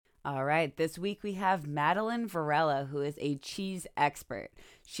All right, this week we have Madelyn Varela, who is a cheese expert.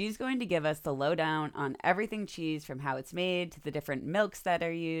 She's going to give us the lowdown on everything cheese, from how it's made to the different milks that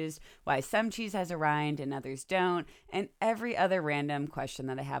are used, why some cheese has a rind and others don't, and every other random question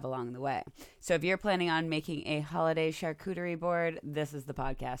that I have along the way. So if you're planning on making a holiday charcuterie board, this is the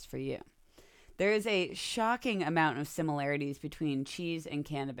podcast for you. There is a shocking amount of similarities between cheese and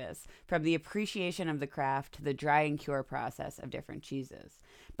cannabis, from the appreciation of the craft to the dry and cure process of different cheeses.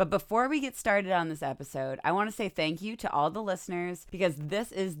 But before we get started on this episode, I want to say thank you to all the listeners, because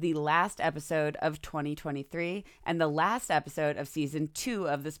this is the last episode of 2023 and the last episode of season 2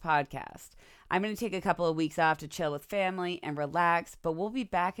 of this podcast. I'm going to take a couple of weeks off to chill with family and relax, but we'll be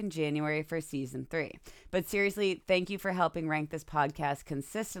back in January for season 3. But seriously, thank you for helping rank this podcast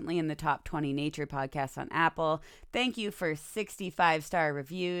consistently in the top 20 nature podcasts on Apple. Thank you for 65-star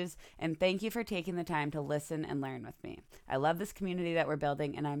reviews, and thank you for taking the time to listen and learn with me. I love this community that we're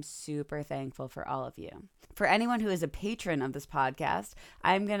building, and I'm super thankful for all of you. For anyone who is a patron of this podcast,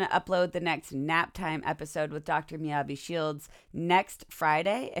 I'm going to upload the next nap time episode with Dr. Miyabi Shields next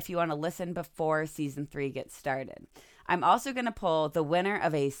Friday if you want to listen before season 3 gets started. I'm also going to pull the winner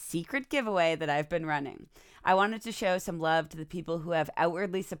of a secret giveaway that I've been running. I wanted to show some love to the people who have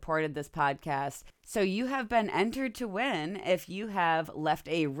outwardly supported this podcast. So you have been entered to win if you have left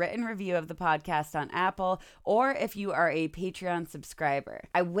a written review of the podcast on Apple, or if you are a Patreon subscriber.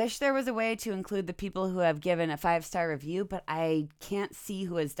 I wish there was a way to include the people who have given a 5-star review, but I can't see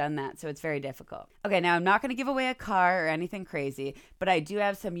who has done that, so it's very difficult. Okay, now I'm not going to give away a car or anything crazy, but I do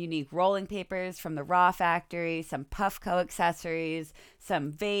have some unique rolling papers from the Raw Factory, some Puffco accessories,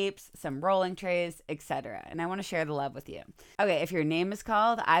 some vapes, some rolling trays, etc. And I want to share the love with you. Okay, if your name is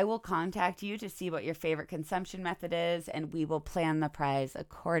called, I will contact you to see what your favorite consumption method is, and we will plan the prize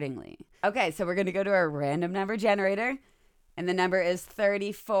accordingly. Okay, so we're going to go to our random number generator, and the number is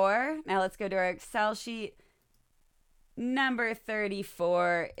 34. Now let's go to our Excel sheet. Number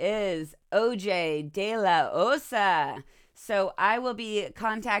 34 is OJ De La Osa. So I will be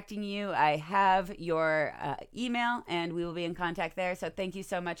contacting you. I have your email, and we will be in contact there. So thank you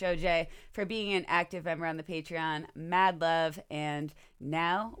so much, OJ, for being an active member on the Patreon. Mad love. And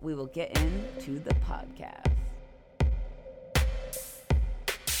now we will get into the podcast.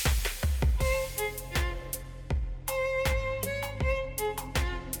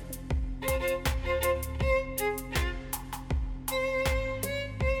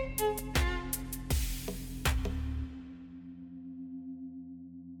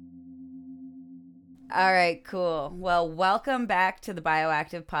 All right, cool. Well, welcome back to the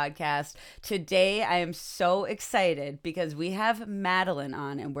Bioactive Podcast. Today, I am so excited because we have Madelyn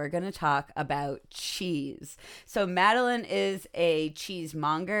on, and we're going to talk about cheese. So Madelyn is a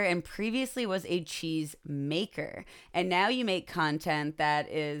cheesemonger and previously was a cheese maker. And now you make content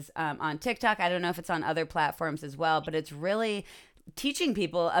that is on TikTok. I don't know if it's on other platforms as well, but it's really teaching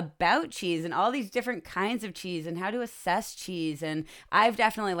people about cheese and all these different kinds of cheese and how to assess cheese. And I've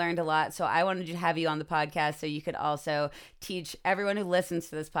definitely learned a lot. So I wanted to have you on the podcast so you could also teach everyone who listens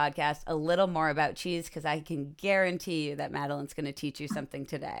to this podcast a little more about cheese, because I can guarantee you that Madelyn's going to teach you something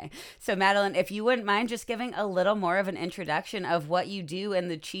today. So Madelyn, if you wouldn't mind just giving a little more of an introduction of what you do in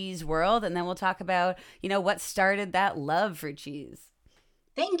the cheese world, and then we'll talk about, what started that love for cheese.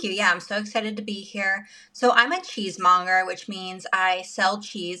 Thank you. Yeah, I'm so excited to be here. So I'm a cheesemonger, which means I sell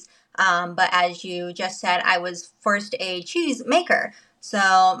cheese. But as you just said, I was first a cheese maker. So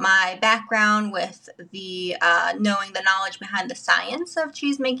my background with the knowing the knowledge behind the science of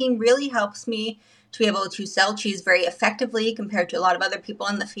cheese making really helps me to be able to sell cheese very effectively compared to a lot of other people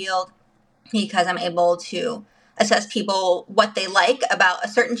in the field, because I'm able to assess people what they like about a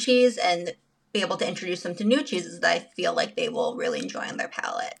certain cheese and be able to introduce them to new cheeses that I feel like they will really enjoy on their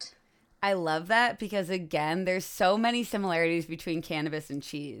palate. I love that because, again, there's so many similarities between cannabis and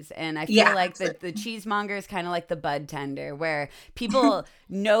cheese. And I feel like the cheesemonger is kind of like the bud tender, where people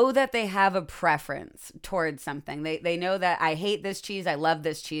know that they have a preference towards something. They know that I hate this cheese, I love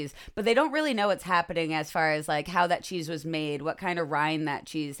this cheese, but they don't really know what's happening as far as like how that cheese was made, what kind of rind that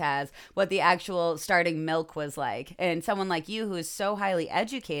cheese has, what the actual starting milk was like. And someone like you, who is so highly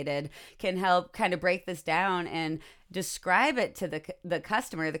educated, can help kind of break this down and describe it to the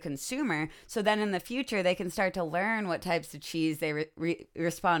customer, the consumer, so then in the future they can start to learn what types of cheese they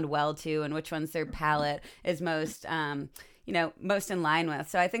respond well to and which ones their palate is most most in line with.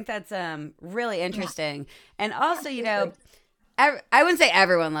 So I think that's really interesting. And also, I wouldn't say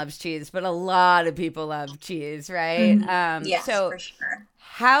everyone loves cheese, but a lot of people love cheese, right? Mm-hmm. Yes, so for sure.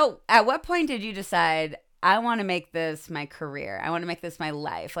 At what point did you decide, I want to make this my career, I want to make this my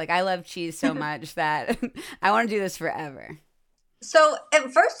life? Like, I love cheese so much that I want to do this forever. So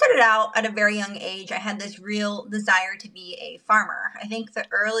it first started out at a very young age. I had this real desire to be a farmer. I think the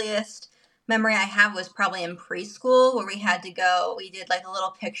earliest memory I have was probably in preschool, where we had to go. We did like a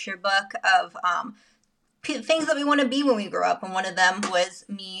little picture book of things that we want to be when we grow up, and one of them was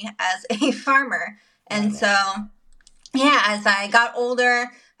me as a farmer. And Love it. so, yeah, as I got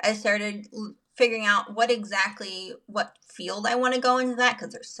older, I started figuring out what field I want to go into that,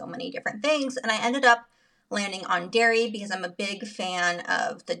 because there's so many different things. And I ended up landing on dairy because I'm a big fan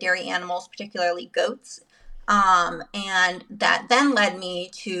of the dairy animals, particularly goats. And that then led me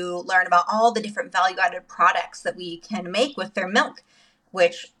to learn about all the different value added products that we can make with their milk,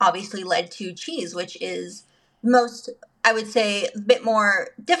 which obviously led to cheese, which is most, I would say, a bit more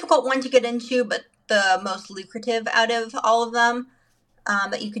difficult one to get into, but the most lucrative out of all of them,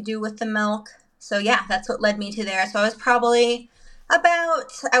 that you could do with the milk. So yeah, that's what led me to there. So I was probably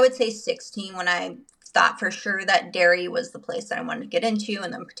about, I would say, 16 when I thought for sure that dairy was the place that I wanted to get into,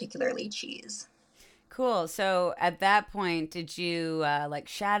 and then particularly cheese. Cool. So at that point, did you like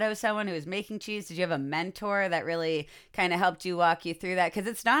shadow someone who was making cheese? Did you have a mentor that really kind of helped you walk you through that? Because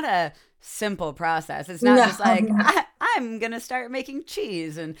it's not a simple process. It's not No, just like no. I'm gonna start making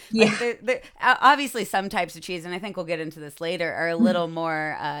cheese and like Yeah. obviously some types of cheese, and I think we'll get into this later, are a little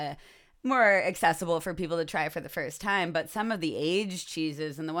more accessible for people to try for the first time, but some of the aged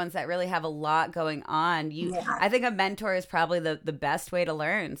cheeses and the ones that really have a lot going on, you Yeah. I think a mentor is probably the best way to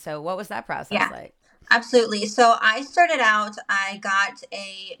learn. So what was that process Yeah. like? Absolutely. So I started out, I got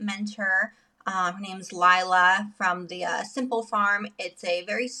a mentor. Her name's Lila from the Simple Farm. It's a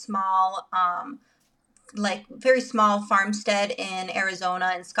very small, very small farmstead in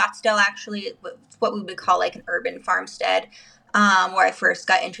Arizona, in Scottsdale, actually. It's what we would call like an urban farmstead, where I first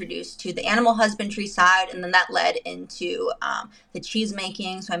got introduced to the animal husbandry side, and then that led into the cheese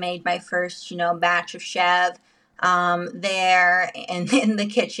making. So I made my first, batch of Chev there and in the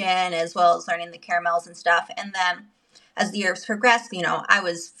kitchen, as well as learning the caramels and stuff. And then as the years progressed, I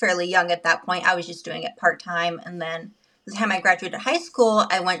was fairly young at that point. I was just doing it part time, and then the time I graduated high school,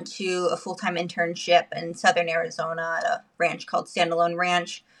 I went to a full-time internship in southern Arizona at a ranch called Standalone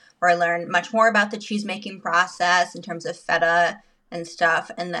Ranch, where I learned much more about the cheese making process in terms of feta and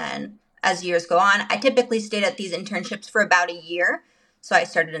stuff. And then as years go on, I typically stayed at these internships for about a year. So I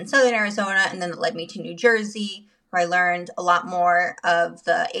started in southern Arizona, and then it led me to New Jersey, where I learned a lot more of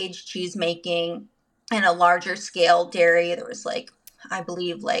the aged cheese making and a larger scale dairy. There was I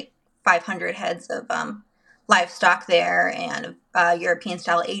believe, 500 heads of livestock there, and a European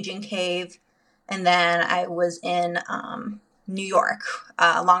style aging cave. And then I was in New York,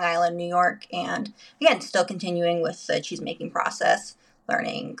 Long Island, New York, and again, still continuing with the cheese making process,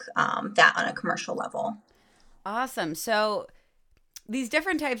 learning that on a commercial level. Awesome. So these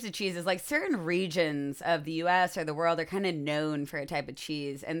different types of cheeses, like certain regions of the US or the world, are kind of known for a type of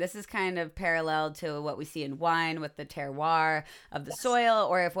cheese. And this is kind of parallel to what we see in wine with the terroir of the Yes. soil,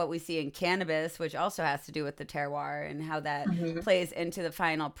 or if what we see in cannabis, which also has to do with the terroir and how that Mm-hmm. plays into the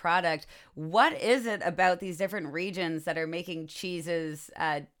final product. What is it about these different regions that are making cheeses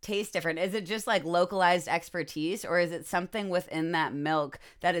taste different? Is it just like localized expertise, or is it something within that milk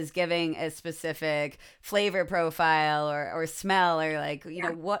that is giving a specific flavor profile or smell, or like,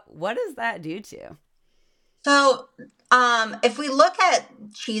 what does that do to? So, if we look at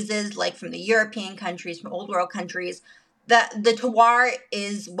cheeses like from the European countries, from old world countries, the terroir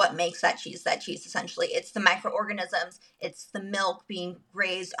is what makes that cheese essentially. It's the microorganisms, it's the milk being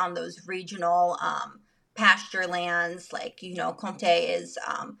raised on those regional pasture lands. Like, Comté is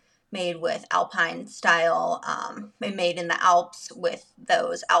made with alpine style, made in the Alps with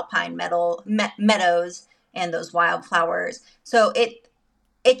those alpine meadows and those wildflowers. So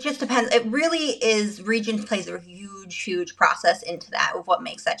it just depends. It really is, region plays a huge, huge process into that of what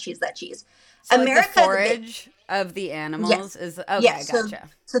makes that cheese that cheese. So like the America is a bit, forage of the animals yes. is Yeah, okay, so gotcha.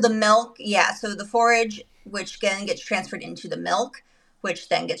 so the milk, yeah, so the forage, which then gets transferred into the milk, which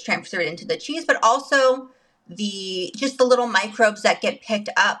then gets transferred into the cheese, but also the little microbes that get picked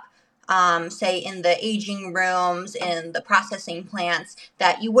up, say in the aging rooms, in the processing plants,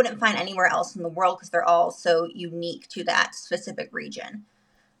 that you wouldn't find anywhere else in the world because they're all so unique to that specific region.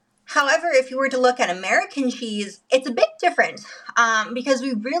 However, if you were to look at American cheese, it's a bit different, because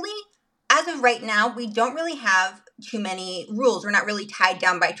we really, as of right now, we don't really have too many rules. We're not really tied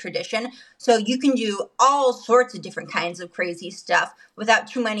down by tradition. So you can do all sorts of different kinds of crazy stuff without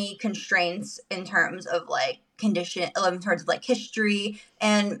too many constraints in terms of in terms of history.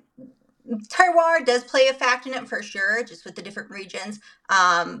 And terroir does play a fact in it for sure, just with the different regions.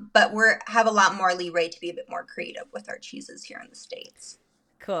 But we have a lot more leeway to be a bit more creative with our cheeses here in the States.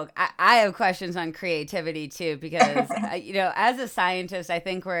 Cool. I have questions on creativity too, because as a scientist, I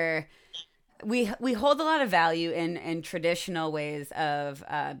think we hold a lot of value in traditional ways of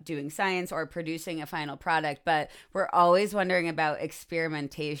doing science or producing a final product, but we're always wondering about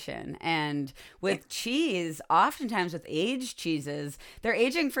experimentation. And with cheese, oftentimes with aged cheeses, they're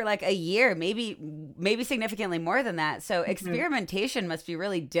aging for like a year, maybe significantly more than that. So Mhm. experimentation must be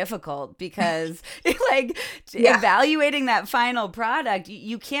really difficult because like Yeah. evaluating that final product,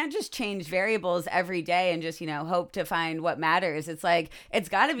 you can't just change variables every day and just hope to find what matters. It's like it's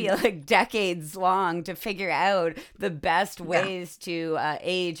got to be like decades long to figure out the best Yeah. ways to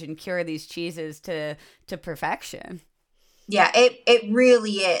age and cure these cheeses to perfection. Yeah, it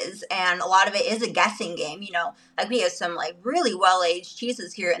really is, and a lot of it is a guessing game. Like we have some like really well aged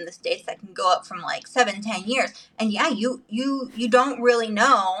cheeses here in the states that can go up from like 7, 10 years, and yeah, you don't really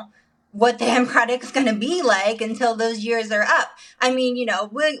know what the end product's going to be like until those years are up. I mean,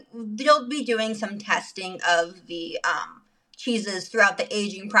 we'll be doing some testing of the cheeses throughout the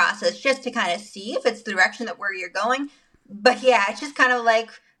aging process just to kind of see if it's the direction that where you're going. But yeah, it's just kind of like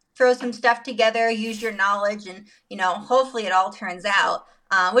throw some stuff together, use your knowledge, and hopefully it all turns out.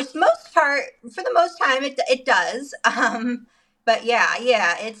 Which most part, for the most time, it does. But yeah,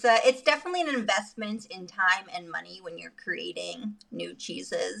 it's definitely an investment in time and money when you're creating new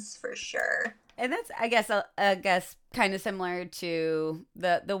cheeses for sure. And that's, I guess, kind of similar to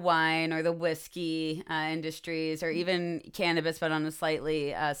the wine or the whiskey industries, or even cannabis, but on a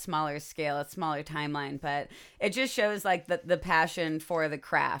slightly smaller scale, a smaller timeline. But it just shows like the passion for the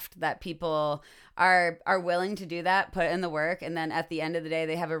craft that people are willing to do that, put in the work, and then at the end of the day,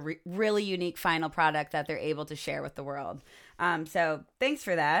 they have a really unique final product that they're able to share with the world. So thanks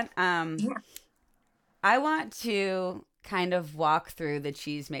for that. Yeah, I want to kind of walk through the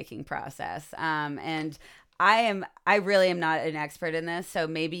cheese making process. And I really am not an expert in this. So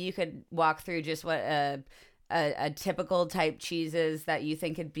maybe you could walk through just what a typical type cheese is that you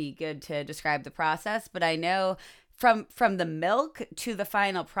think would be good to describe the process. But I know from the milk to the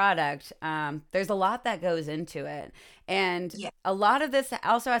final product, there's a lot that goes into it. And yeah, a lot of this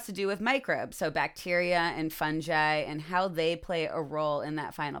also has to do with microbes, so bacteria and fungi and how they play a role in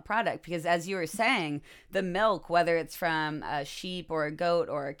that final product. Because as you were saying, the milk, whether it's from a sheep or a goat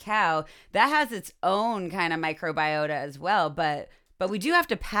or a cow, that has its own kind of microbiota as well. But we do have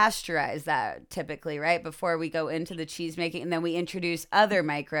to pasteurize that typically, right? Before we go into the cheese making. And then we introduce other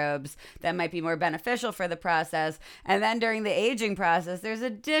microbes that might be more beneficial for the process. And then during the aging process, there's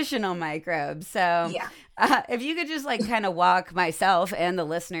additional microbes. So yeah. if you could just like kind of walk myself and the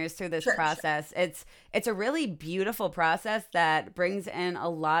listeners through this Sure, sure. process, it's a really beautiful process that brings in a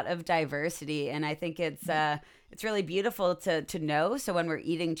lot of diversity. And I think it's really beautiful to know. So when we're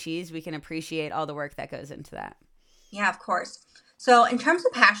eating cheese, we can appreciate all the work that goes into that. Yeah, of course. So in terms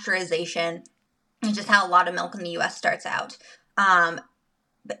of pasteurization, it's just how a lot of milk in the U.S. starts out. Um,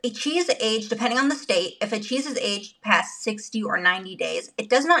 a cheese aged, depending on the state, if a cheese is aged past 60 or 90 days,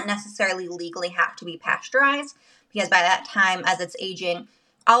 it does not necessarily legally have to be pasteurized because by that time, as it's aging,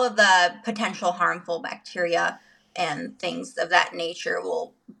 all of the potential harmful bacteria and things of that nature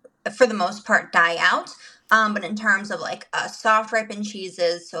will, for the most part, die out. But in terms of like soft ripened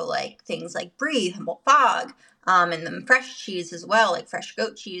cheeses, so like things like brie, humble fog, and then fresh cheese as well, like fresh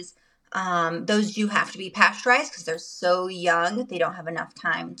goat cheese, those do have to be pasteurized because they're so young. They don't have enough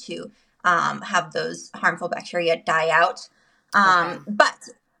time to have those harmful bacteria die out. Okay. But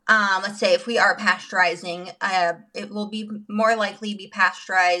let's say if we are pasteurizing, it will be more likely be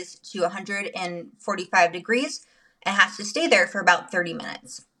pasteurized to 145 degrees. It has to stay there for about 30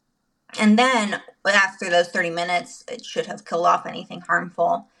 minutes. And then after those 30 minutes, it should have killed off anything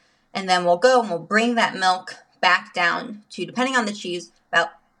harmful. And then we'll go and we'll bring that milk back down to, depending on the cheese, about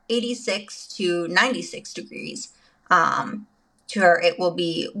 86 to 96 degrees, to where it will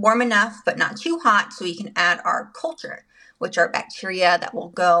be warm enough but not too hot so we can add our culture, which are bacteria that will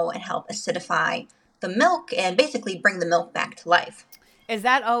go and help acidify the milk and basically bring the milk back to life. Is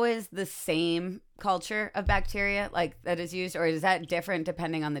that always the same culture of bacteria like that is used, or is that different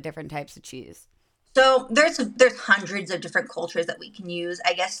depending on the different types of cheese? So there's hundreds of different cultures that we can use.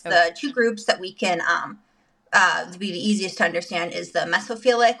 I guess Okay. the two groups that we can to be the easiest to understand is the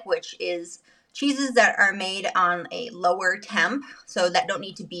mesophilic, which is cheeses that are made on a lower temp, so that don't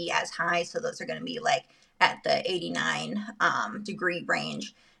need to be as high. So those are going to be like at the 89 degree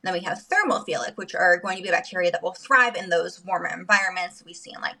range. And then we have thermophilic, which are going to be bacteria that will thrive in those warmer environments we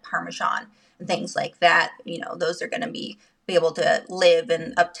see in like Parmesan and things like that. Those are going to be able to live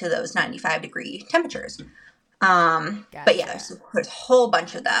in up to those 95-degree temperatures. But yeah, Gotcha. there's a whole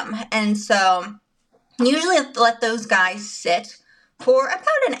bunch of them. And so usually let those guys sit for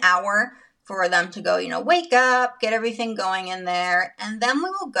about an hour for them to go, wake up, get everything going in there. And then we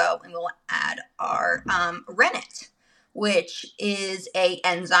will go and we'll add our rennet, which is a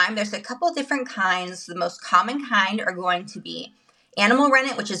enzyme. There's a couple different kinds. The most common kind are going to be animal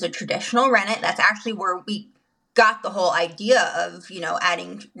rennet, which is a traditional rennet. That's actually where we got the whole idea of,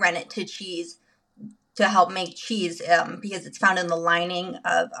 adding rennet to cheese to help make cheese, because it's found in the lining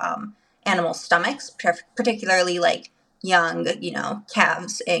of animal stomachs, particularly like young,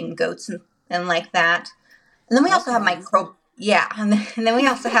 calves and goats and like that. And then we also have Okay. and then we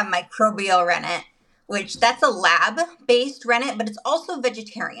also have microbial rennet, which that's a lab-based rennet, but it's also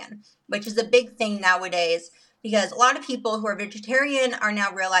vegetarian, which is a big thing nowadays because a lot of people who are vegetarian are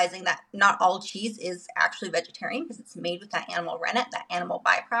now realizing that not all cheese is actually vegetarian because it's made with that animal rennet, that animal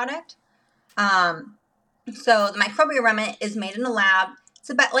byproduct. Um, so the microbial rennet is made in a lab.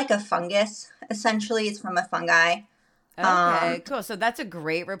 It's about like a fungus, essentially. It's from a fungi. Okay, cool. So that's a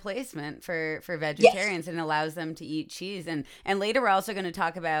great replacement for Yes. vegetarians and allows them to eat cheese. And later we're also going to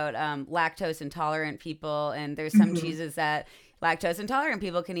talk about lactose intolerant people, and there's some Hmm. cheeses that lactose intolerant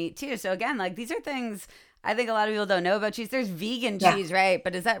people can eat too. So again, like these are things I think a lot of people don't know about cheese. There's vegan Yeah. cheese, right?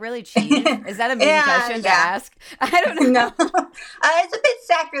 But is that really cheese? Is that a mean Yeah, question to yeah. ask? I don't No, know. it's a bit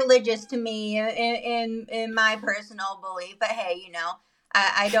sacrilegious to me in my personal belief. But hey,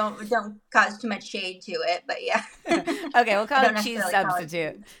 I don't cause too much shade to it. But yeah, Okay, we'll I call don't it cheese necessarily call it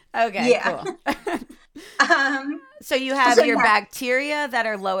substitute. cheese. Okay, Yeah. cool. Um. So you have So your yeah. bacteria that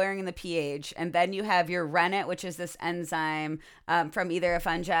are lowering the pH, and then you have your rennet, which is this enzyme from either a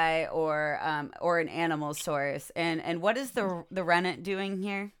fungi or an animal source. And what is the rennet doing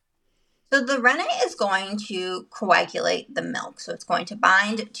here? So the rennet is going to coagulate the milk. So it's going to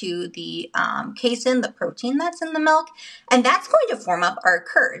bind to the casein, the protein that's in the milk, and that's going to form up our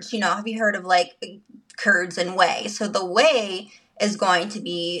curds. Have you heard of like curds and whey? So the whey is going to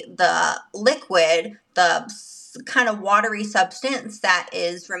be the liquid, the kind of watery substance that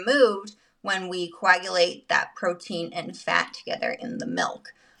is removed when we coagulate that protein and fat together in the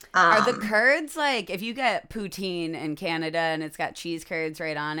milk. Are the Um, curds like if you get poutine in Canada and it's got cheese curds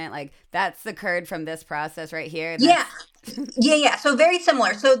right on it, like that's the curd from this process right here, and yeah, that's yeah. So very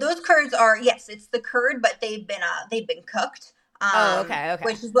similar. So those curds are, yes, it's the curd, but they've been cooked. oh, okay, okay,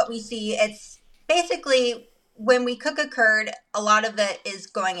 Which is what we see. It's basically when we cook a curd, a lot of it is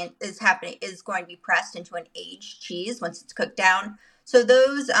going to be pressed into an aged cheese once it's cooked down. So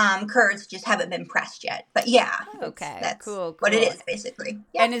those curds just haven't been pressed yet. But yeah, it's okay, that's cool, what it cool. is basically.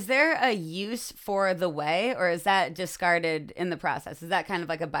 Yeah. And is there a use for the whey, or is that discarded in the process? Is that kind of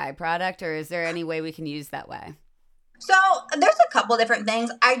like a byproduct, or is there any way we can use that whey? So there's a couple different things.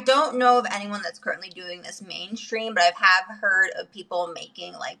 I don't know of anyone that's currently doing this mainstream, but have heard of people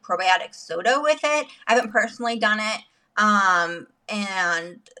making like probiotic soda with it. I haven't personally done it.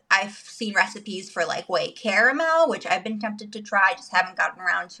 And I've seen recipes for like whey caramel, which I've been tempted to try, just haven't gotten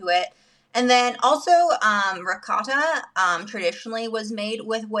around to it. And then also ricotta traditionally was made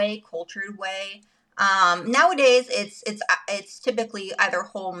with whey, cultured whey. Nowadays, it's typically either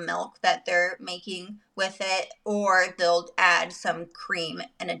whole milk that they're making with it, or they'll add some cream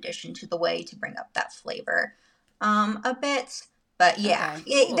in addition to the whey to bring up that flavor a bit. But yeah,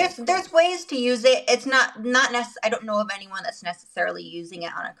 Okay, cool, cool. there's ways to use it. It's I don't know of anyone that's necessarily using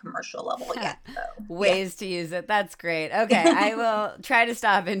it on a commercial level yet. So yeah. Ways to use it. That's great. Okay, I will try to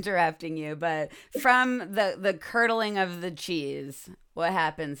stop interrupting you, but from the curdling of the cheese, what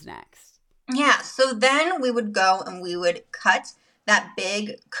happens next? Yeah, so then we would go and we would cut that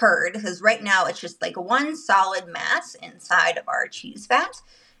big curd because right now it's just like one solid mass inside of our cheese vat.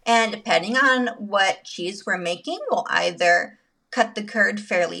 And depending on what cheese we're making, we'll either cut the curd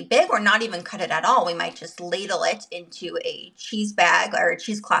fairly big or not even cut it at all. We might just ladle it into a cheese bag or a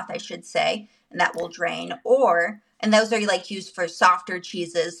cheesecloth, I should say, and that will drain. And those are like used for softer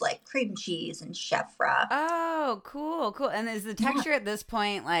cheeses like cream cheese and chèvre. Oh, cool, cool. And is the Yeah. texture at this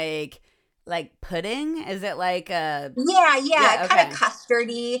point like pudding? Is it like a Yeah, yeah, kind of okay.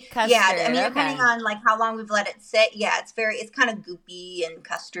 custardy. Yeah, I Custard, mean, depending okay. on like how long we've let it sit, yeah, it's kind of goopy and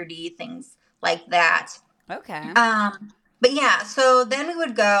custardy, things like that. Okay. But yeah, so then we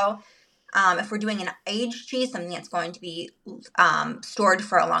would go, if we're doing an aged cheese, something that's going to be stored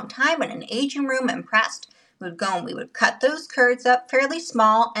for a long time in an aging room and pressed, we would go and we would cut those curds up fairly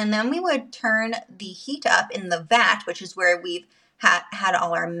small, and then we would turn the heat up in the vat, which is where we've had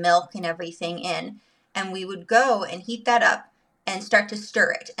all our milk and everything in, and we would go and heat that up and start to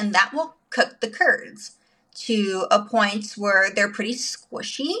stir it, and that will cook the curds to a point where they're pretty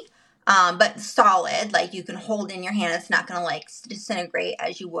squishy, but solid. Like you can hold in your hand. It's not going to like disintegrate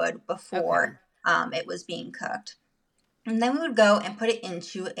as you would Okay. before it was being cooked. And then we would go and put it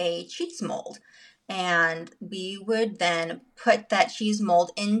into a cheese mold. And we would then put that cheese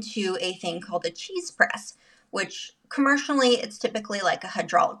mold into a thing called a cheese press, which commercially it's typically like a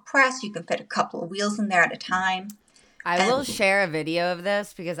hydraulic press. You can fit a couple of wheels in there at a time. I will And share a video of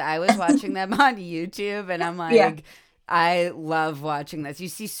this because I was watching them on YouTube and I'm yeah. like, I love watching this. You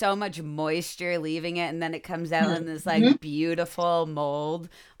see so much moisture leaving it and then it comes out in this Mhm. like beautiful mold.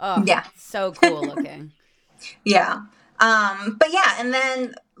 Oh, Yeah. so cool looking. Yeah. But yeah, and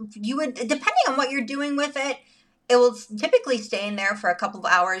then you would, depending on what you're doing with it, it will typically stay in there for a couple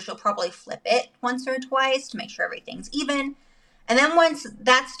of hours. You'll probably flip it once or twice to make sure everything's even. And then once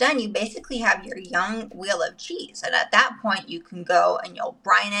that's done, you basically have your young wheel of cheese. And at that point, you can go and you'll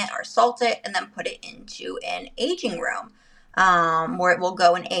brine it or salt it and then put it into an aging room, where it will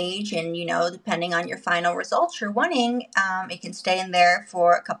go and age. And, depending on your final results you're wanting, it can stay in there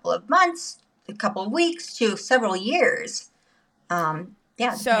for a couple of months, a couple of weeks to several years. Yeah,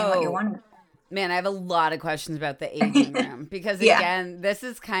 depending on what you're So wanting. man, I have a lot of questions about the aging room because Yeah. again, this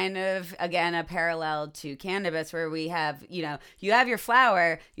is kind of again a parallel to cannabis where we have, you have your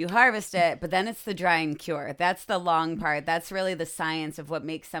flower, you harvest it, but then it's the dry and cure. That's the long part. That's really the science of what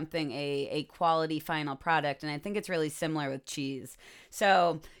makes something a quality final product. And I think it's really similar with cheese.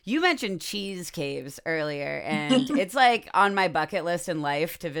 So you mentioned cheese caves earlier, and it's like on my bucket list in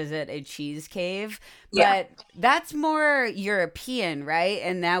life to visit a cheese cave. Yeah. But that's more European, right?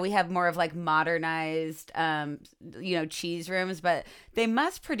 And now we have more of like modernized, cheese rooms, but they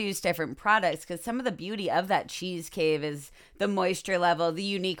must produce different products because some of the beauty of that cheese cave is the moisture level, the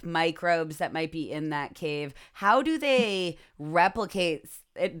unique microbes that might be in that cave. How do they replicate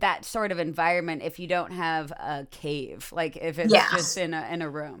that sort of environment if you don't have a cave? Like if it's just Yes. in a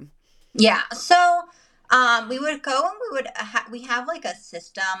room? Yeah. So we would go and we have like a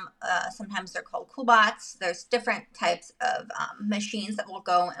system. Sometimes they're called coolbots. There's different types of machines that will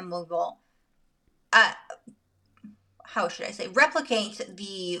go and we will, uh, how should I say, replicate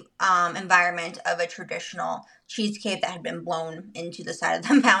the environment of a traditional cheese cave that had been blown into the side of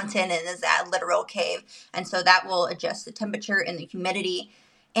the mountain and is a literal cave. And so that will adjust the temperature and the humidity.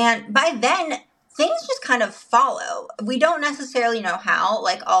 And by then, things just kind of follow. We don't necessarily know how,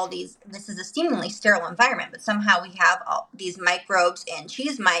 like this is a seemingly sterile environment, but somehow we have all these microbes and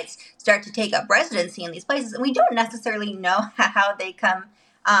cheese mites start to take up residency in these places. And we don't necessarily know how they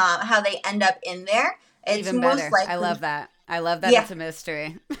end up in there. It's Even most better. I likely, love that. I love that yeah, it's a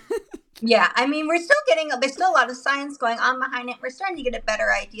mystery. yeah. I mean, there's still a lot of science going on behind it. We're starting to get a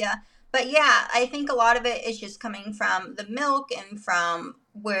better idea. But yeah, I think a lot of it is just coming from the milk and from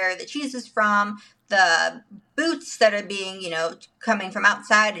where the cheese is from, the boots that are being, coming from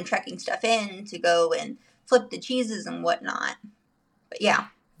outside and trekking stuff in to go and flip the cheeses and whatnot. But yeah.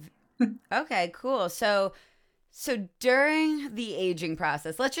 Okay, cool. So during the aging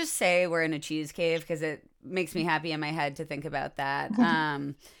process, let's just say we're in a cheese cave because it makes me happy in my head to think about that.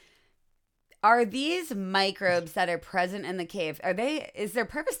 Are these microbes that are present in the cave, is their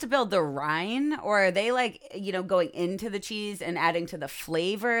purpose to build the rind, or are they like, going into the cheese and adding to the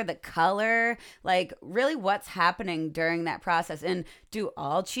flavor, the color? Like really what's happening during that process? And do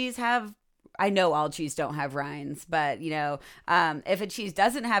all cheese have, I know all cheese don't have rinds, but if a cheese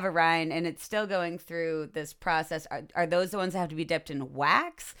doesn't have a rind and it's still going through this process, are those the ones that have to be dipped in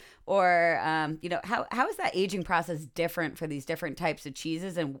wax? Or, how is that aging process different for these different types of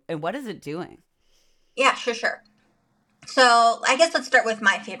cheeses and what is it doing? Yeah, sure, sure. So I guess let's start with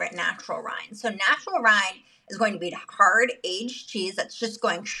my favorite natural rind. So natural rind is going to be hard aged cheese that's just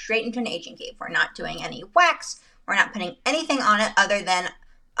going straight into an aging cave. We're not doing any wax. We're not putting anything on it other than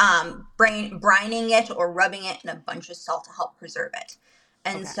brining it or rubbing it in a bunch of salt to help preserve it.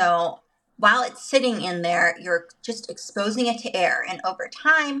 And Okay. so while it's sitting in there, you're just exposing it to air. And over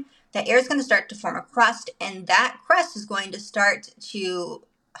time, that air is going to start to form a crust. And that crust is going to start to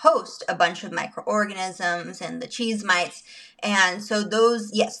host a bunch of microorganisms and the cheese mites. And so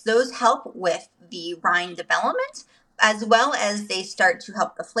those help with the rind development as well as they start to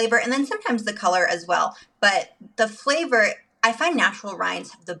help the flavor and then sometimes the color as well. But the flavor, I find natural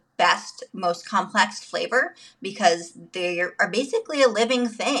rinds have the best, most complex flavor because they are basically a living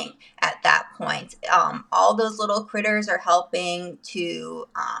thing at that point. All those little critters are helping to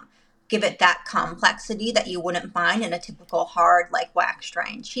give it that complexity that you wouldn't find in a typical hard, like wax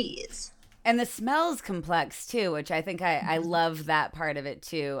rind cheese. And the smell's complex too, which I think I love that part of it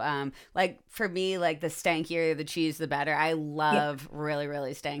too. Like for me, like the stankier the cheese, the better. I Yeah. love really,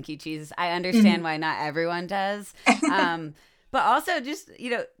 really stanky cheeses. I Mhm. understand why not everyone does. But also just,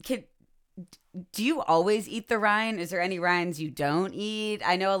 do you always eat the rind? Is there any rinds you don't eat?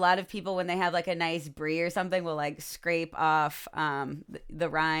 I know a lot of people, when they have like a nice brie or something, will like scrape off the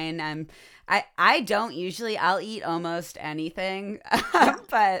rind. I don't usually. I'll eat almost anything, Yeah.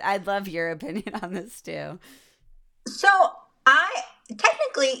 but I'd love your opinion on this too. So I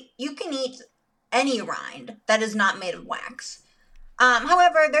technically you can eat any rind that is not made of wax.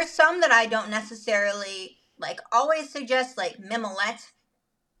 However, there's some that I don't necessarily like always suggest, like mimolette.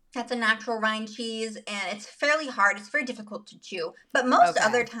 That's a natural rind cheese, and it's fairly hard. It's very difficult to chew, but most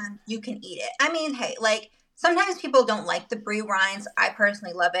other Okay. times you can eat it. I mean, hey, like sometimes people don't like the brie rinds. I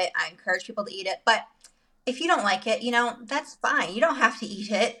personally love it. I encourage people to eat it, but if you don't like it, that's fine. You don't have to eat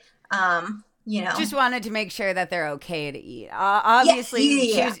it. You know. Just wanted to make sure that they're okay to eat. Yes, yeah, Obviously,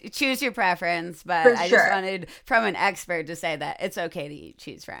 yeah, yeah, choose your preference, but for I just sure. wanted from an expert to say that it's okay to eat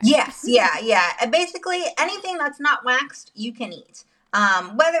cheese fries. Yes, yeah, yeah. And basically, anything that's not waxed, you can eat.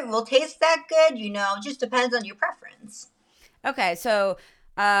 Whether it will taste that good, just depends on your preference. Okay, so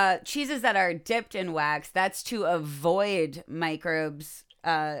cheeses that are dipped in wax, that's to avoid microbes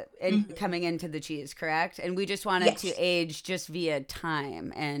Hmm. coming into the cheese, correct? And we just want it to Yes, age just via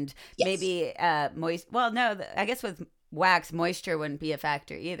time and yes. maybe moist. Well, no, I guess with wax, moisture wouldn't be a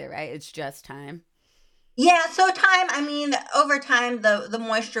factor either, right? It's just time. Yeah, so time, I mean, over time, the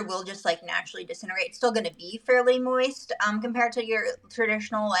moisture will just like naturally disintegrate. It's still going to be fairly moist compared to your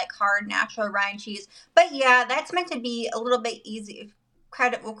traditional, like hard, natural rind cheese. But yeah, that's meant to be a little bit easy.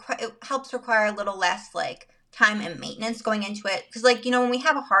 It helps require a little less like time and maintenance going into it. Because, like, when we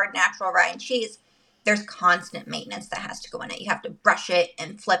have a hard, natural rind cheese, there's constant maintenance that has to go in it. You have to brush it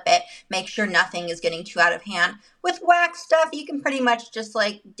and flip it, make sure nothing is getting too out of hand. With wax stuff, you can pretty much just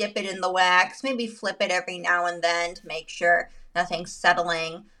like dip it in the wax, maybe flip it every now and then to make sure nothing's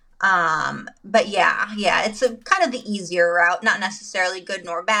settling. But yeah, it's a kind of the easier route, not necessarily good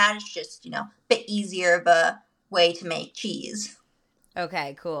nor bad. It's just, a bit easier of a way to make cheese.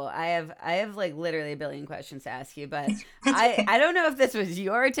 Okay, cool. I have like literally a billion questions to ask you, but That's I okay. don't know if this was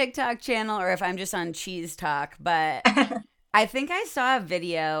your TikTok channel or if I'm just on Cheese Talk, but I think I saw a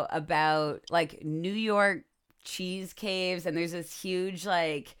video about like New York cheese caves, and there's this huge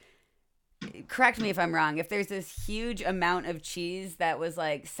like, correct me if I'm wrong, if there's this huge amount of cheese that was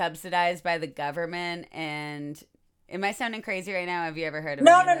like subsidized by the government. And am I sounding crazy right now? Have you ever heard of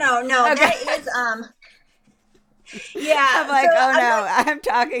No, any of no, this? no, no. Okay. That is yeah. I'm So like, oh I'm not no, I'm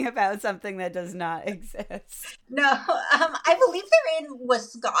talking about something that does not exist. no. I believe they're in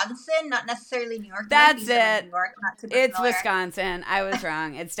Wisconsin, not necessarily New York. It might be That's some in New it. York. I'm not super It's familiar. Wisconsin. I was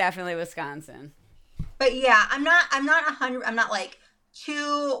wrong. It's definitely Wisconsin. But yeah, I'm not 100. I'm not like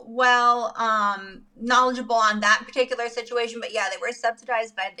too well knowledgeable on that particular situation. But yeah, they were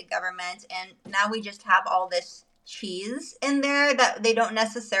subsidized by the government, and now we just have all this cheese in there that they don't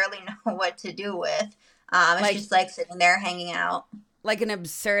necessarily know what to do with. It's Like just like sitting there hanging out. like an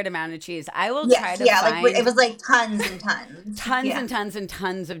absurd amount of cheese. I will try Yes, to yeah, like it find was like tons and tons. tons Yeah. and tons and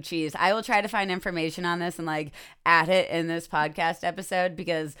tons of cheese. I will try to find information on this and like add it in this podcast episode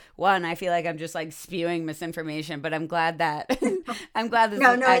because one, I feel like I'm just like spewing misinformation, but I'm glad that I'm glad this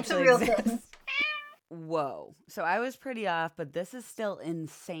No, no, it's a actually real thing. exists. Whoa. So I was pretty off, but this is still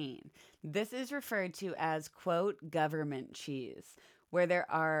insane. This is referred to as, quote, government cheese, where there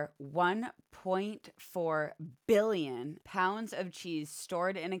are 1.4 billion pounds of cheese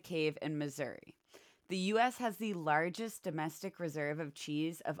stored in a cave in Missouri. The U.S. has the largest domestic reserve of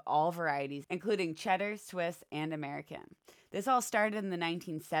cheese of all varieties, including cheddar, Swiss, and American. This all started in the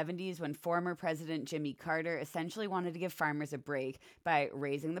 1970s when former President Jimmy Carter essentially wanted to give farmers a break by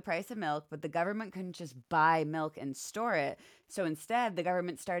raising the price of milk, but the government couldn't just buy milk and store it. So instead, the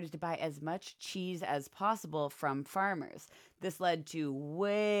government started to buy as much cheese as possible from farmers. This led to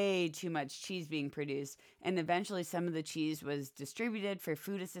way too much cheese being produced, and eventually some of the cheese was distributed for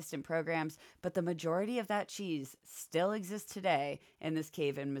food assistance programs, but the majority of that cheese still exists today in this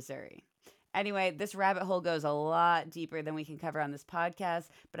cave in Missouri. Anyway, this rabbit hole goes a lot deeper than we can cover on this podcast,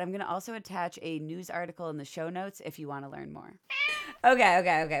 but I'm going to also attach a news article in the show notes if you want to learn more.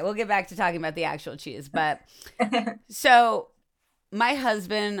 Okay. We'll get back to talking about the actual cheese. But so my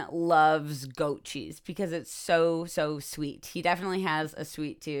husband loves goat cheese because it's so sweet. He definitely has a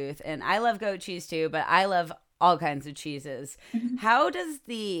sweet tooth, and I love goat cheese too, but I love all kinds of cheeses. How does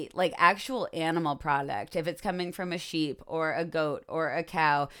the like actual animal product, if it's coming from a sheep or a goat or a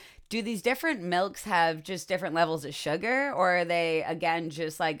cow, do these different milks have just different levels of sugar, or are they again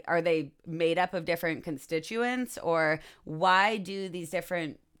just like, are they made up of different constituents, or why do these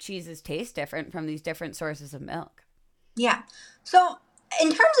different cheeses taste different from these different sources of milk? Yeah. So, in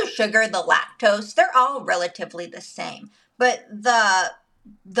terms of sugar, the lactose, they're all relatively the same. But the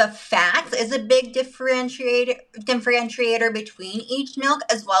the fat is a big differentiator between each milk,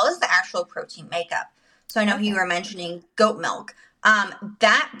 as well as the actual protein makeup. So I know you Okay. were mentioning goat milk.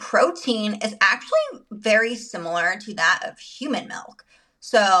 That protein is actually very similar to that of human milk.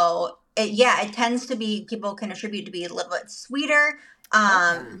 So it tends to be, people can attribute to be a little bit sweeter,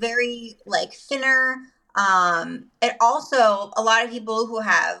 Okay. very like thinner. It also, a lot of people who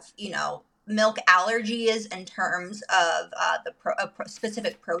have, milk allergies in terms of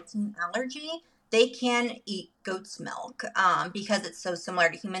specific protein allergy, they can eat goat's milk, because it's so similar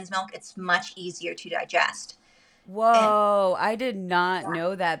to human's milk. It's much easier to digest. And Whoa, I did not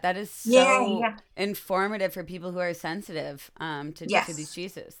know that. That is yeah, so yeah, informative for people who are sensitive to these yes.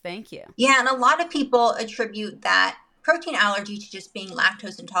 cheeses. Thank you. Yeah, and a lot of people attribute that protein allergy to just being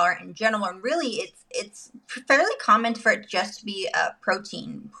lactose intolerant in general, and really it's fairly common for it just to be a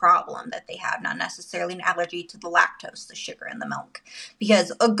protein problem that they have, not necessarily an allergy to the lactose, the sugar in the milk,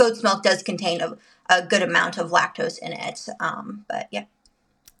 because a goat's milk does contain a good amount of lactose in it. But yeah.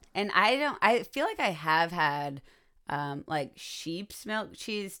 And I feel like I have had like sheep's milk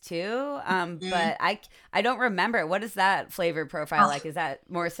cheese too. Mm. But I don't remember. What is that flavor profile Oh, like? Is that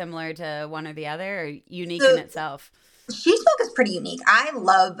more similar to one or the other, or unique in so itself? sheep's milk is pretty unique. I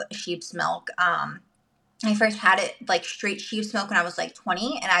love sheep's milk. I first had it like straight sheep's milk when I was like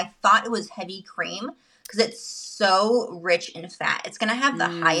 20, and I thought it was heavy cream because it's so rich in fat. It's going to have the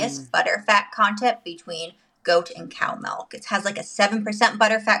Mm. highest butter fat content between goat and cow milk. It has like a 7%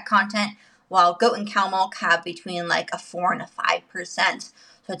 butter fat content, while goat and cow milk have between like a 4 and a 5%.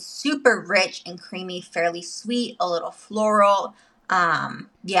 So it's super rich and creamy, fairly sweet, a little floral.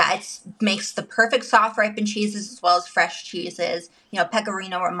 Yeah, it makes the perfect soft ripened cheeses as well as fresh cheeses.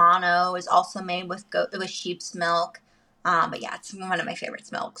 Pecorino Romano is also made with sheep's milk. But yeah, it's one of my favorite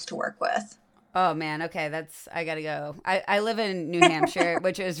milks to work with. Oh man, okay, I gotta go. I live in New Hampshire,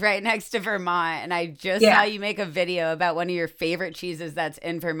 which is right next to Vermont, and I just saw Yeah. you make a video about one of your favorite cheeses that's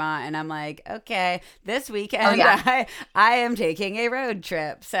in Vermont, and I'm like, okay, this Oh weekend yeah. I am taking a road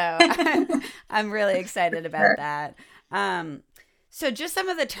trip, so I'm really excited about Sure. that. Um, so just some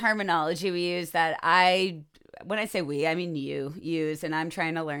of the terminology we use that when I say we, I mean you use, and I'm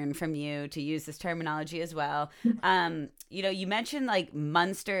trying to learn from you to use this terminology as well. You mentioned like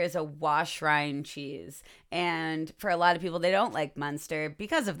Munster is a wash rind cheese. And for a lot of people, they don't like Munster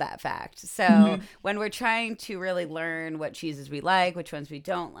because of that fact. So Hmm. when we're trying to really learn what cheeses we like, which ones we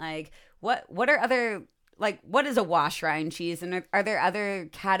don't like, what are other like what is a wash rind cheese, and are there other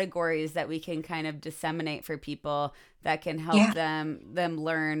categories that we can kind of disseminate for people that can help Yeah. them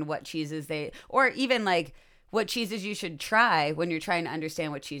learn what cheeses they, or even like what cheeses you should try when you're trying to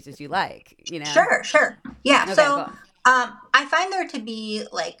understand what cheeses you like? Sure, sure. Yeah. Okay, So cool. I find there to be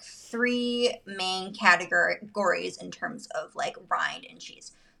like three main categories in terms of like rind and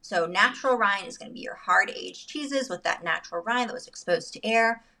cheese. So natural rind is going to be your hard aged cheeses with that natural rind that was exposed to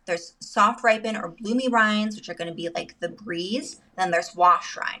air. There's soft ripen or bloomy rinds, which are going to be like the breeze. Then there's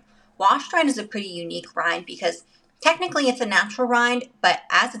wash rind. Wash rind is a pretty unique rind because technically it's a natural rind, but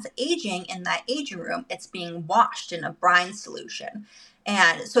as it's aging in that aging room, it's being washed in a brine solution.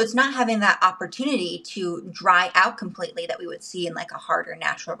 And so it's not having that opportunity to dry out completely that we would see in like a harder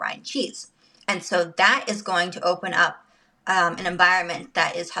natural rind cheese. And so that is going to open up an environment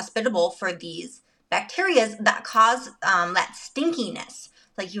that is hospitable for these bacteria that cause that stinkiness,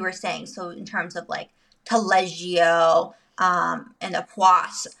 like you were saying. So in terms of like taleggio and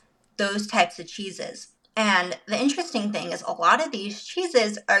Epoisse, those types of cheeses. And the interesting thing is a lot of these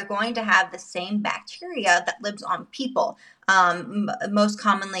cheeses are going to have the same bacteria that lives on people. Most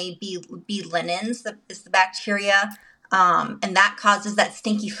commonly, B linens is the bacteria, and that causes that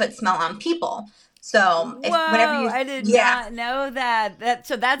stinky foot smell on people. So if whenever Whoa, you, I did yeah, not know that.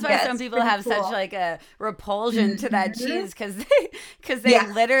 So that's why yeah, some it's people pretty have such cool. like a repulsion to that Hmm. cheese cuz they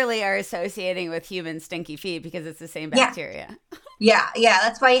Yeah, literally are associating with human stinky feet because it's the same yeah, bacteria. yeah.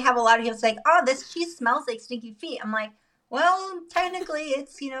 That's why you have a lot of people say, "Oh, this cheese smells like stinky feet." I'm like, well, technically,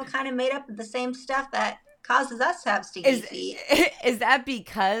 it's kind of made up of the same stuff that causes us to have stinky Is feet. is that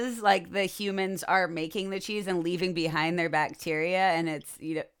because like the humans are making the cheese and leaving behind their bacteria, and it's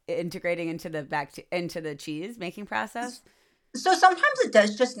integrating into the cheese making process? So sometimes it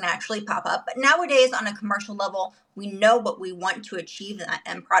does just naturally pop up, but nowadays on a commercial level, we know what we want to achieve in that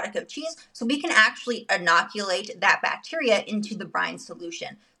end product of cheese, so we can actually inoculate that bacteria into the brine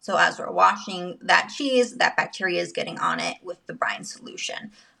solution. So as we're washing that cheese, that bacteria is getting on it with the brine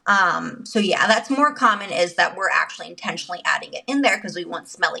solution. So yeah, that's more common, is that we're actually intentionally adding it in there because we want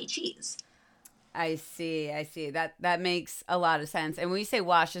smelly cheese. I see. I see. That makes a lot of sense. And when you say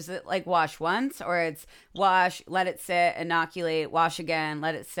wash, is it like wash once or it's wash, let it sit, inoculate, wash again,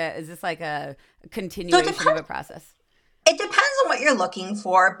 let it sit? Is this like a So it continuation of a depends. process? It depends on what you're looking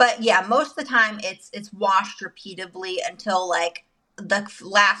for, but yeah, most of the time it's washed repeatedly until like the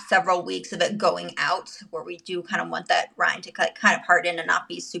last several weeks of it going out, where we do kind of want that rind to kind of harden and not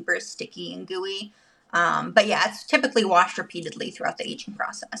be super sticky and gooey. But yeah, it's typically washed repeatedly throughout the aging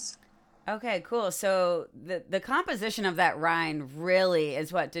process. Okay, cool. So the composition of that rind really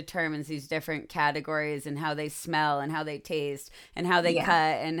is what determines these different categories and how they smell and how they taste and how they cut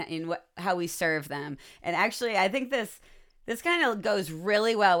Yeah. and what how we serve them. And actually, I think this kind of goes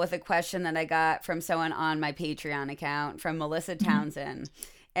really well with a question that I got from someone on my Patreon account from Melissa Mhm. Townsend.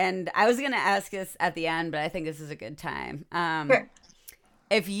 And I was going to ask this at the end, but I think this is a good time. Sure.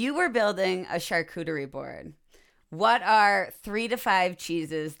 If you were building a charcuterie board, what are 3 to 5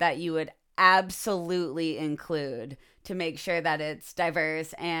 cheeses that you would absolutely include to make sure that it's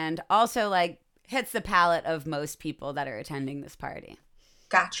diverse and also like hits the palate of most people that are attending this party?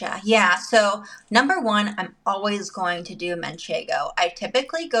 Gotcha. Yeah. So number one, I'm always going to do manchego. I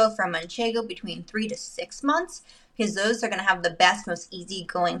typically go for manchego between 3 to 6 months because those are going to have the best, most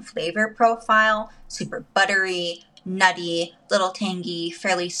easygoing flavor profile. Super buttery, nutty, little tangy,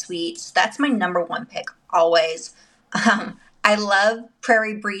 fairly sweet. So that's my number one pick always. I love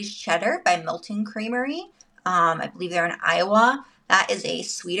Prairie Breeze Cheddar by Milton Creamery. I believe they're in Iowa. That is a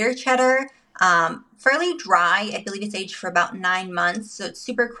sweeter cheddar, fairly dry. I believe it's aged for about 9 months. So it's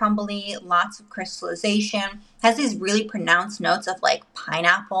super crumbly, lots of crystallization. Has these really pronounced notes of like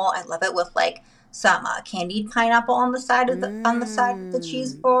pineapple. I love it with like some candied pineapple on the side of the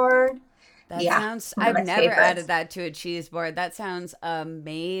cheese Mmm. board. That Yeah, sounds, one of I've my never added favorites. that to a cheese board. That sounds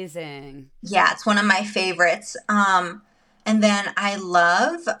amazing. Yeah, it's one of my favorites. And then I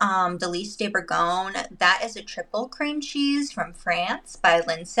love Delice de Bourgogne. That is a triple cream cheese from France by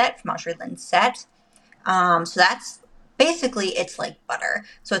Linsett, from Aucher Linsett. So that's basically it's like butter.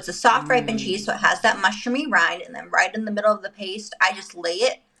 So it's a soft ripened cheese, Mmm. so it has that mushroomy rind, and then right in the middle of the paste, I just lay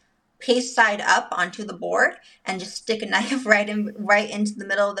it paste side up onto the board and just stick a knife right into the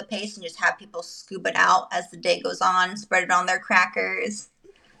middle of the paste and just have people scoop it out as the day goes on, spread it on their crackers.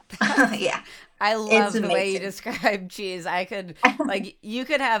 That's, Yeah, I it's love the way you amazing. describe cheese. I could like you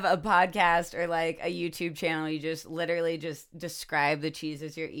could have a podcast or like a YouTube channel. You just literally just describe the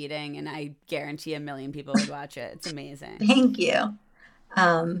cheeses you're eating, and I guarantee 1 million people would watch it. It's amazing. Thank you.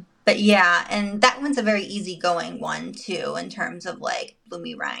 But yeah, and that one's a very easygoing one too in terms of like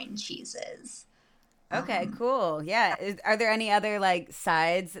bloomy rind cheeses. Okay, Um, cool. Yeah. Are there any other like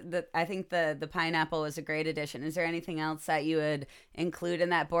sides that I think the pineapple was a great addition? Is there anything else that you would include in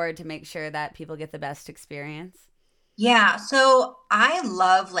that board to make sure that people get the best experience? Yeah, so I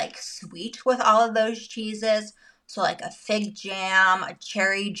love like sweet with all of those cheeses. So like a fig jam, a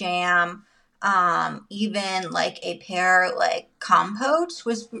cherry jam, even like a pear like compote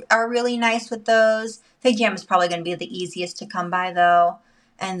was are really nice with those. Fig jam is probably going to be the easiest to come by though.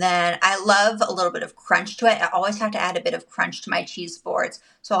 And then I love a little bit of crunch to it. I always have to add a bit of crunch to my cheese boards.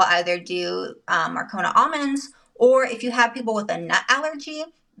 So I'll either do Marcona almonds, or if you have people with a nut allergy,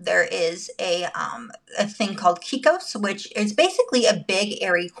 there is a thing called Kikos, which is basically a big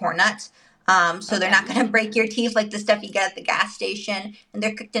airy cornut. So they're not Okay. going to break your teeth like the stuff you get at the gas station, and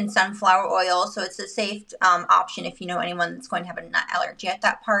they're cooked in sunflower oil, so it's a safe option if you know anyone that's going to have a nut allergy at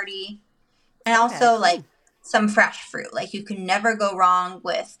that party. And Okay, also like cool. some fresh fruit, like you can never go wrong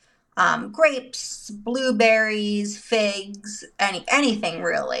with grapes, blueberries, figs, anything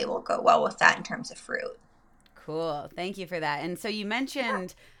really will go well with that in terms of fruit. Cool. Thank you for that. And so you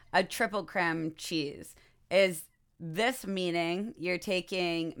mentioned a triple creme cheese. Is this meaning you're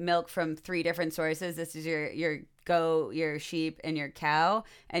taking milk from 3 different sources? This is your goat, your sheep, and your cow,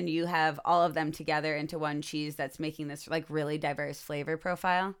 and you have all of them together into one cheese that's making this like really diverse flavor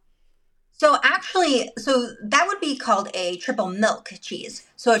profile. So actually, so that would be called a triple milk cheese.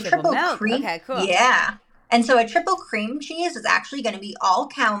 So a Triple triple milk. cream, Okay, cool. yeah. And so a triple cream cheese is actually going to be all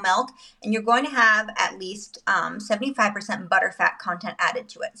cow milk, and you're going to have at least 75% butterfat content added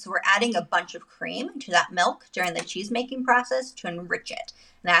to it. So we're adding a bunch of cream to that milk during the cheese making process to enrich it.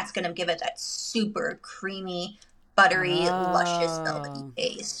 And that's going to give it that super creamy, buttery, luscious, velvety Oh.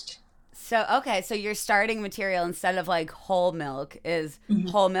 taste. So okay, so your starting material instead of like whole milk is Mhm.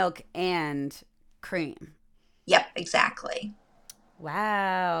 whole milk and cream. Yep, exactly.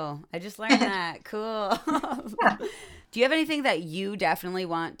 Wow. I just learned that. Cool. Yeah. Do you have anything that you definitely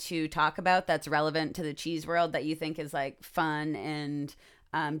want to talk about that's relevant to the cheese world that you think is like fun and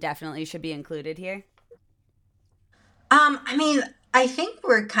definitely should be included here? I mean, I think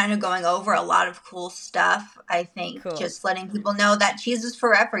we're kind of going over a lot of cool stuff. I think Cool. just letting people know that cheese is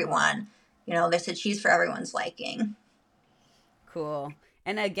for everyone. There's a cheese for everyone's liking. Cool.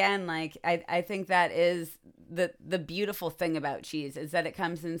 And again, like I think that is the beautiful thing about cheese is that it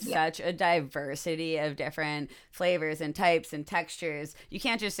comes in Yeah. such a diversity of different flavors and types and textures. You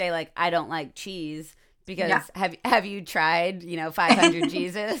can't just say like I don't like cheese Yeah. because have you tried, 500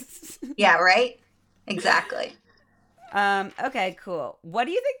 cheeses? Yeah, right? Exactly. Okay, cool. What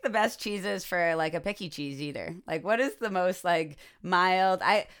do you think the best cheese is for like a picky cheese eater? Like what is the most like mild?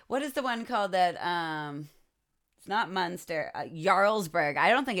 What is the one called that it's not Munster, Jarlsberg. I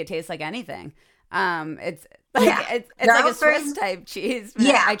don't think it tastes like anything. It's like Yeah. it's like a Swiss Jarlsberg. type cheese. And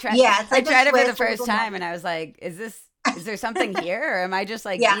Yeah. Yeah. It's I like a tried it for the Swiss, a first little time and nutty. I was like, is there something here or am I just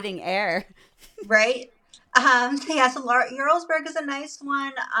like Yeah. eating air? Right. So yeah, so Jarlsberg is a nice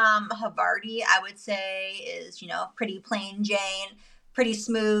one. Havarti, I would say, is pretty plain Jane, pretty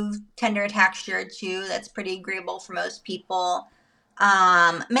smooth, tender texture too. That's pretty agreeable for most people.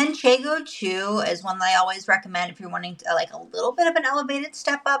 Manchego too is one that I always recommend if you're wanting to like a little bit of an elevated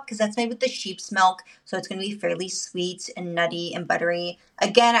step up because that's made with the sheep's milk, so it's going to be fairly sweet and nutty and buttery.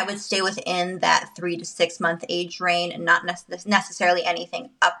 Again, I would stay within that 3 to 6 month age range and not necessarily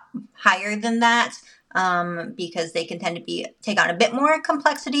anything up higher than that, because they can tend to take on a bit more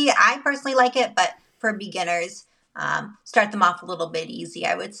complexity. I personally like it, but for beginners, start them off a little bit easy,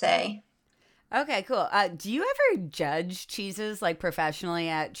 I would say. Okay, cool. Do you ever judge cheeses like professionally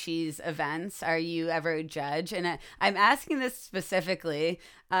at cheese events? Are you ever a judge? And I'm asking this specifically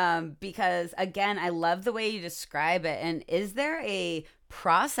because, again, I love the way you describe it. And is there a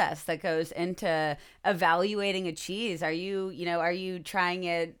process that goes into evaluating a cheese? Are you trying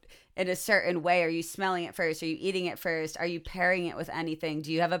it in a certain way? Are you smelling it first? Are you eating it first? Are you pairing it with anything?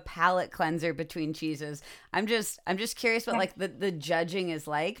 Do you have a palate cleanser between cheeses? I'm just curious what like the judging is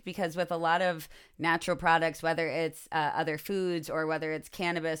like because with a lot of natural products, whether it's other foods or whether it's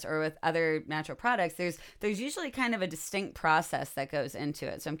cannabis or with other natural products, there's usually kind of a distinct process that goes into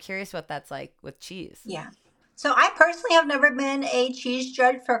it. So I'm curious what that's like with cheese. Yeah. So I personally have never been a cheese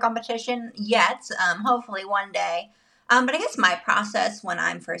judge for a competition yet. Hopefully one day. But I guess my process when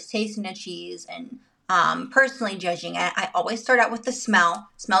I'm first tasting a cheese and personally judging it, I always start out with the smell.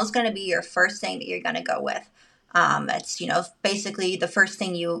 Smell is going to be your first thing that you're going to go with. It's basically the first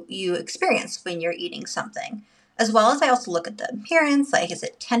thing you experience when you're eating something. As well as I also look at the appearance, like is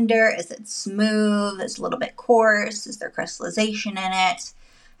it tender, is it smooth, is it a little bit coarse, is there crystallization in it?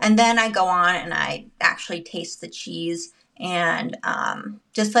 And then I go on and I actually taste the cheese and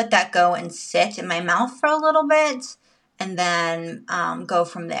just let that go and sit in my mouth for a little bit. And then go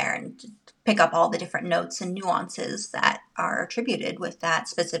from there and pick up all the different notes and nuances that are attributed with that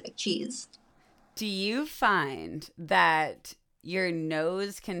specific cheese. Do you find that your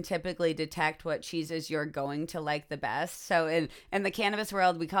nose can typically detect what cheeses you're going to like the best? So in the cannabis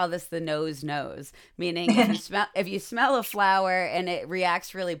world, we call this the nose, meaning if you smell a flower and it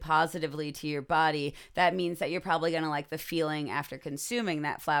reacts really positively to your body, that means that you're probably going to like the feeling after consuming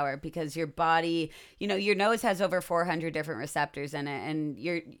that flower because your body, your nose has over 400 different receptors in it and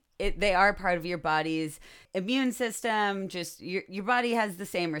they are part of your body's immune system. Just your body has the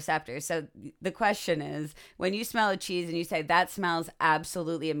same receptors. So the question is, when you smell a cheese and you say that smells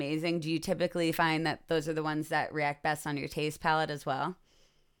absolutely amazing, do you typically find that those are the ones that react best on your taste palette as well?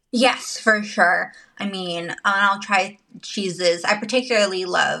 Yes, for sure. I mean, I'll try cheeses. I particularly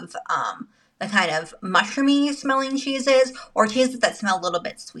love the kind of mushroomy smelling cheeses or cheeses that smell a little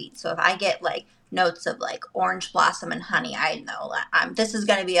bit sweet. So if I get like notes of like orange blossom and honey, I know that this is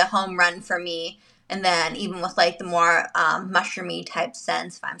going to be a home run for me. And then even with like the more mushroomy type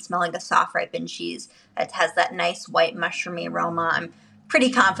scents, if I'm smelling a soft ripened cheese that has that nice white mushroomy aroma, I'm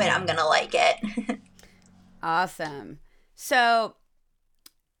pretty confident I'm going to like it. Awesome. So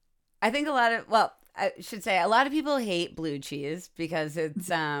I think I should say a lot of people hate blue cheese because it's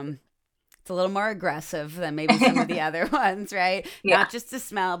a little more aggressive than maybe some of the other ones, right? Yeah. Not just the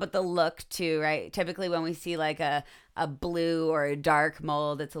smell, but the look too, right? Typically, when we see like a blue or a dark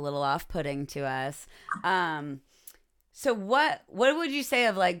mold, it's a little off-putting to us. Um, so what would you say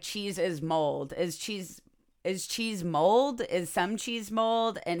of like cheese is mold? Is cheese mold? Is some cheese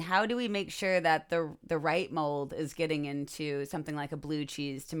mold? And how do we make sure that the right mold is getting into something like a blue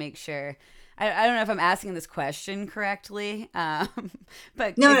cheese to make sure? I don't know if I'm asking this question correctly,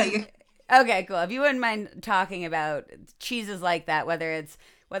 but No, no, if you you're okay, cool. If you wouldn't mind talking about cheeses like that, whether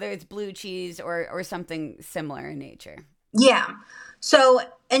it's blue cheese or something similar in nature. Yeah. So,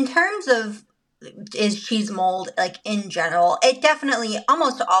 in terms of is cheese mold, like in general, it definitely,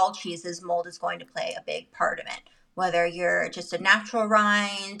 almost all cheeses, mold is going to play a big part of it. whether you're just a natural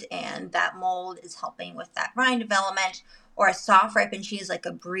rind and that mold is helping with that rind development, or a soft ripened cheese like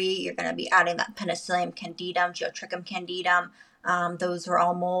a brie, you're going to be adding that Penicillium candidum, Geotrichum candidum. Those are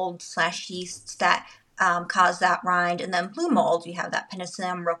all mold slash yeasts that cause that rind. And then blue mold, you have that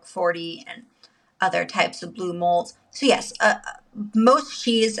Penicillium roqueforti and other types of blue molds. So yes, most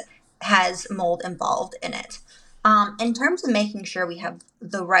cheese has mold involved in it. In terms of making sure we have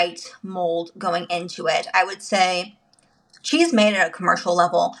the right mold going into it, I would say cheese made at a commercial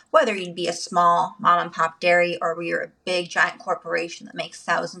level, whether you'd be a small mom and pop dairy or you're a big giant corporation that makes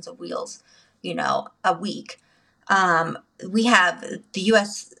thousands of wheels, a week. We have in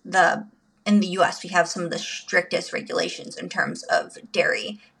the U.S. we have some of the strictest regulations in terms of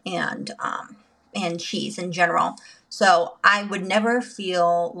dairy and cheese in general. So I would never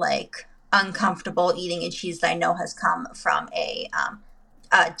feel like uncomfortable eating a cheese that I know has come from a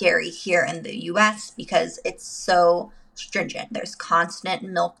dairy here in the U.S. because it's so stringent. There's constant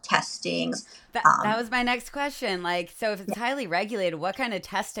milk testings. That was my next question. Like, so if it's highly regulated, what kind of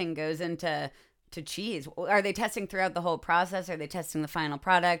testing goes into cheese? Are they testing throughout the whole process? Are they testing the final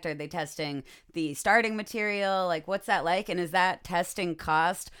product? Are they testing the starting material? Like, what's that like? And is that testing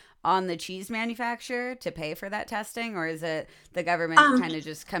cost on the cheese manufacturer to pay for that testing, or is it the government kind of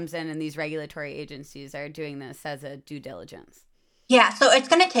just comes in and these regulatory agencies are doing this as a due diligence? Yeah, so it's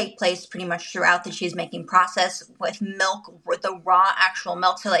going to take place pretty much throughout the cheese making process with milk, with the raw actual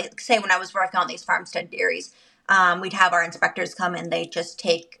milk. So, like, say when I was working on these farmstead dairies, we'd have our inspectors come and they just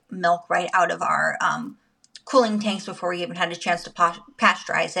take milk right out of our cooling tanks before we even had a chance to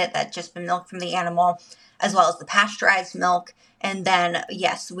pasteurize it. That's just been milk from the animal, as well as the pasteurized milk. And then,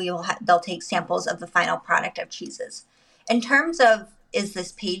 yes, they'll take samples of the final product of cheeses. In terms of is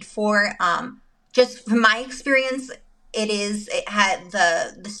this paid for? Just from my experience, it had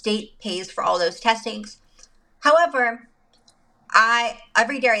the state pays for all those testings. However,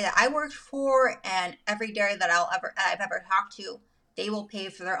 every dairy that I worked for and every dairy that I've ever talked to, they will pay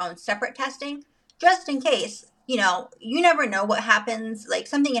for their own separate testing just in case. You never know what happens. Like,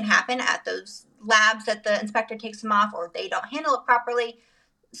 something can happen at those labs that the inspector takes them off, or they don't handle it properly.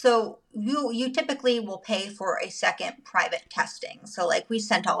 So you typically will pay for a second private testing. So, like, we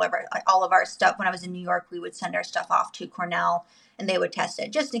sent all of our stuff when I was in New York. We would send our stuff off to Cornell and they would test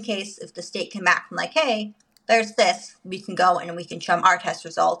it just in case if the state came back from like, hey, there's this, we can go and we can show them our test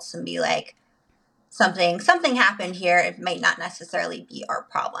results and be like, something happened here. It may not necessarily be our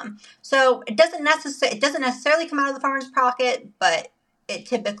problem. So it doesn't necessarily come out of the farmer's pocket, but it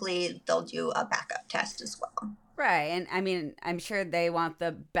typically they'll do a backup test as well. Right. And I mean, I'm sure they want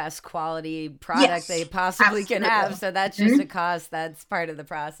the best quality product Yes, they possibly can have. So that's just a Mm-hmm. cost that's part of the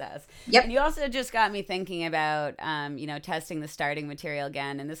process. Yep. And you also just got me thinking about, testing the starting material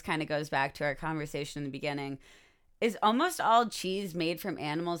again. And this kind of goes back to our conversation in the beginning. Is almost all cheese made from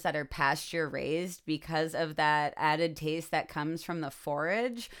animals that are pasture raised because of that added taste that comes from the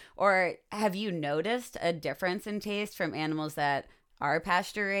forage? Or have you noticed a difference in taste from animals that are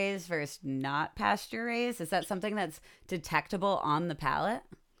pasture raised versus not pasture raised? Is that something that's detectable on the palate?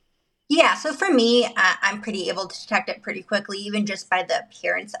 Yeah, so for me, I'm pretty able to detect it pretty quickly, even just by the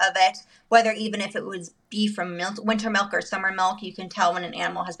appearance of it. Whether even if it was beef from winter milk or summer milk, you can tell when an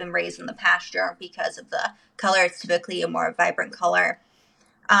animal has been raised in the pasture because of the color. It's typically a more vibrant color.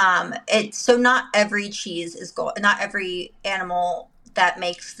 It's so not every not every animal that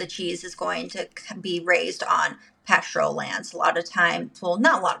makes the cheese is going to be raised on pastoral lands. A lot of times, well,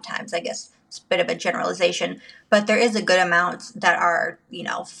 not a lot of times, I guess it's a bit of a generalization, but there is a good amount that are,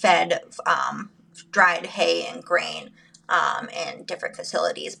 fed dried hay and grain in different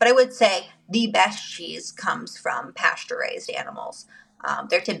facilities. But I would say the best cheese comes from pasture raised animals.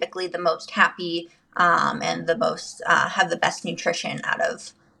 They're typically the most happy and the most have the best nutrition out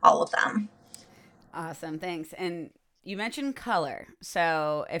of all of them. Awesome. Thanks. And you mentioned color.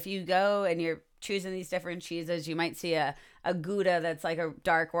 So if you go and you're choosing these different cheeses, you might see a Gouda that's like a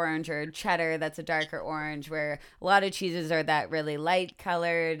dark orange or a cheddar that's a darker orange, where a lot of cheeses are that really light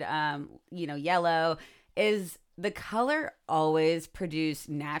colored, yellow. Is the color always produced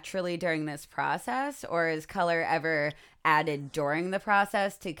naturally during this process, or is color ever added during the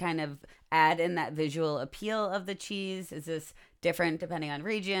process to kind of add in that visual appeal of the cheese? Is this different depending on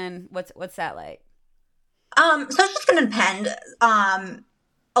region? What's that like? So it's just going to depend.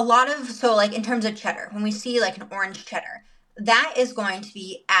 Like in terms of cheddar, when we see like an orange cheddar, that is going to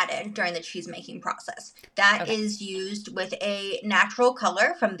be added during the cheese making process. That Okay. is used with a natural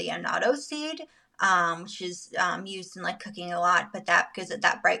color from the annatto seed, which is used in like cooking a lot, but that gives it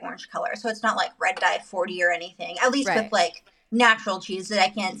that bright orange color. So it's not like red dye 40 or anything, at least with Right. like natural cheese. I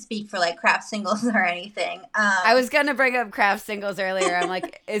can't speak for like craft singles or anything. I was gonna bring up Kraft singles earlier. I'm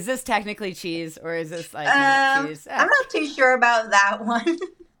like, is this technically cheese or is this like not cheese? I'm not too sure about that one.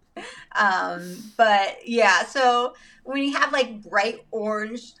 But yeah, so when you have like bright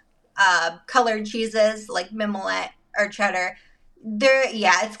orange colored cheeses like mimolette or cheddar,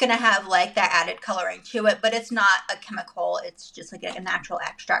 yeah, it's gonna have like that added coloring to it, but it's not a chemical. It's just like a natural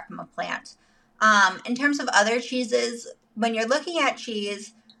extract from a plant. In terms of other cheeses, when you're looking at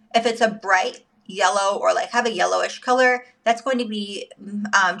cheese, if it's a bright yellow or like have a yellowish color, that's going to be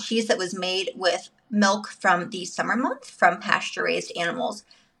cheese that was made with milk from the summer month from pasture raised animals.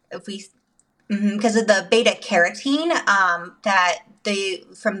 If we Because of the beta carotene that they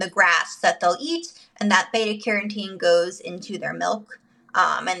from the grass that they'll eat, and that beta carotene goes into their milk,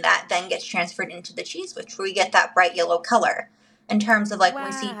 and that then gets transferred into the cheese, which we get that bright yellow color. In terms of like when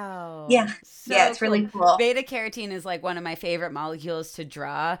we see, Wow. yeah, yeah, So it's cool. really cool. Beta carotene is like one of my favorite molecules to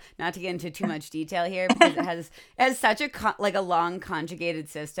draw. Not to get into too much detail here because it has such a like a long conjugated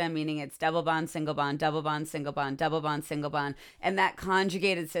system, meaning it's double bond, single bond, double bond, single bond, double bond, single bond, and that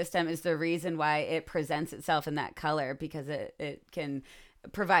conjugated system is the reason why it presents itself in that color because it can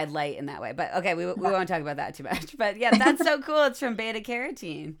provide light in that way. But okay, we won't talk about that too much. But yeah, that's so cool. It's from beta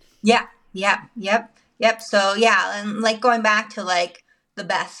carotene. Yeah, yeah, yep. So yeah, and like going back to like the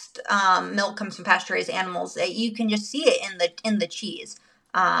best milk comes from pasture raised animals. You can just see it in the cheese.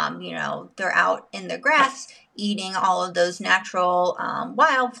 They're out in the grass eating all of those natural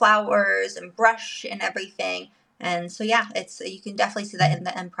wildflowers and brush and everything. And so yeah, it's you can definitely see that in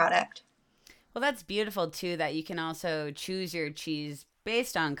the end product. Well, that's beautiful too that you can also choose your cheese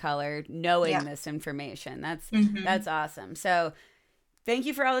based on color, knowing Yeah. this information. hmm That's awesome. So, thank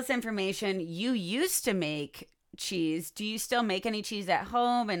you for all this information. You used to make cheese. Do you still make any cheese at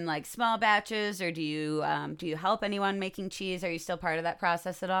home in like small batches, or do you help anyone making cheese? Are you still part of that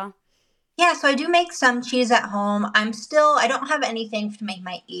process at all? Yeah, so I do make some cheese at home. I don't have anything to make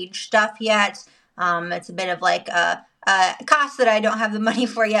my aged stuff yet. It's a bit of like a cost that I don't have the money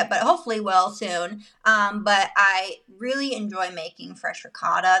for yet, but hopefully will soon. But I really enjoy making fresh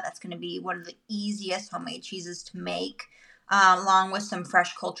ricotta. That's going to be one of the easiest homemade cheeses to make, along with some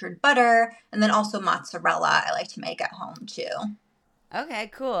fresh cultured butter, and then also mozzarella I like to make at home too. Okay,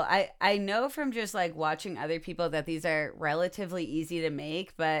 cool. I know from just like watching other people that these are relatively easy to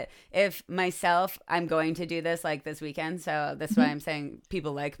make, but if myself, I'm going to do this like this weekend, so that's why I'm saying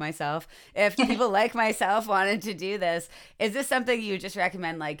people like myself. If people like myself wanted to do this, is this something you would just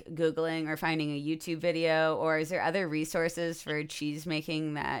recommend like Googling or finding a YouTube video, or is there other resources for cheese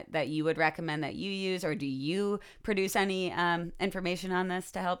making that you would recommend that you use, or do you produce any information on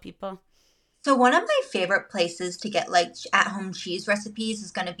this to help people? So one of my favorite places to get like at home cheese recipes is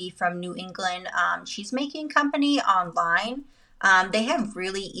going to be from New England Cheese Making Company online. They have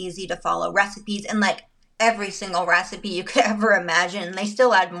really easy to follow recipes and like every single recipe you could ever imagine. And they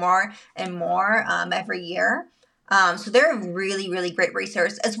still add more and more every year. So they're a really, really great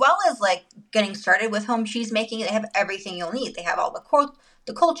resource, as well as like getting started with home cheese making. They have everything you'll need. They have all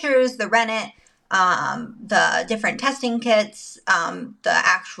the cultures, the rennet, the different testing kits, the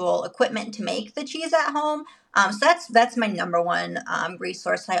actual equipment to make the cheese at home. So that's my number one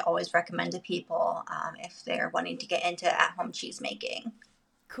resource I always recommend to people if they're wanting to get into at home cheese making.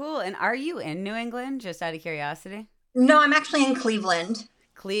 Cool. And are you in New England, just out of curiosity? No, I'm actually in Cleveland.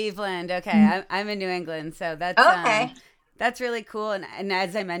 Cleveland. Okay, Mm. I'm in New England, so Okay. that's really cool. And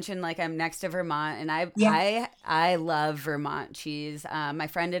as I mentioned, like I'm next to Vermont, and I Yeah. I I love Vermont cheese. My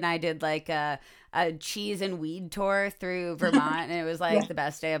friend and I did like a cheese and weed tour through Vermont, and it was Yeah. like the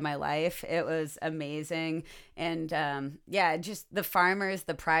best day of my life. It was amazing, and yeah, just the farmers,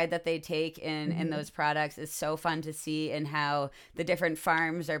 the pride that they take in Mhm. those products is so fun to see, and how the different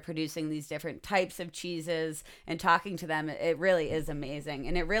farms are producing these different types of cheeses, and talking to them, it really is amazing,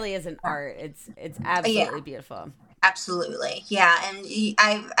 and it really is an art. It's Yeah. absolutely beautiful. Absolutely. Yeah. And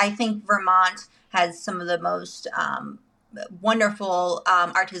I think Vermont has some of the most wonderful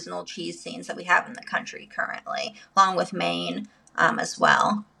artisanal cheese scenes that we have in the country currently, along with Maine as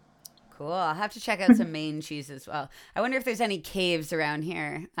well. Cool. I'll have to check out some Maine cheese as well. I wonder if there's any caves around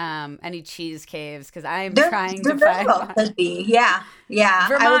here, any cheese caves, because I'm trying There to very find well one. could be. Yeah. Yeah.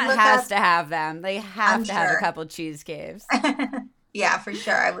 I would Vermont look has up, to have them. They I'm have to have a sure. couple cheese caves. Yeah, for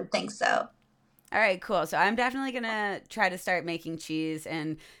sure. I would think so. All right, cool. So I'm definitely gonna try to start making cheese,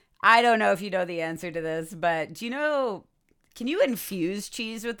 and I don't know if you know the answer to this, but do you know? Can you infuse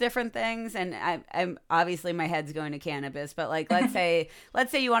cheese with different things? And I'm obviously my head's going to cannabis, but like let's say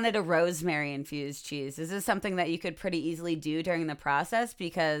you wanted a rosemary infused cheese. Is this something that you could pretty easily do during the process?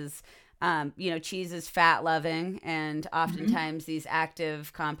 Because Cheese is fat loving, and Hmm. oftentimes these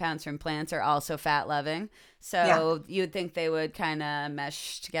active compounds from plants are also fat loving. Yeah. So you'd think they would kind of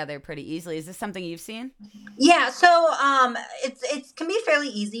mesh together pretty easily. Is this something you've seen? Yeah, so it's can be fairly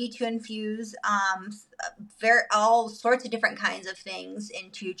easy to infuse very all sorts of different kinds of things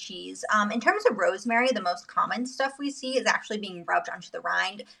into cheese. In terms of rosemary, the most common stuff we see is actually being rubbed onto the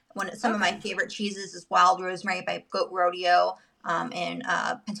rind. Some of my Okay. favorite cheeses is Wild Rosemary by Goat Rodeo in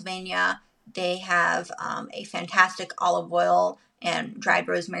Pennsylvania. They have a fantastic olive oil and dried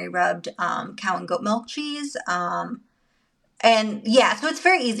rosemary rubbed cow and goat milk cheese. And yeah, so it's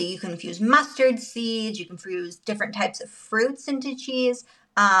very easy. You can infuse mustard seeds, you can infuse different types of fruits into cheese.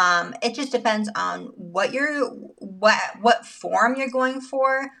 It just depends on what form you're going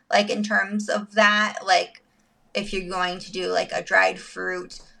for, like in terms of that, like if you're going to do like a dried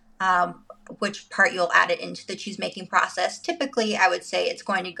fruit, which part you'll add it into the cheese making process. Typically, I would say it's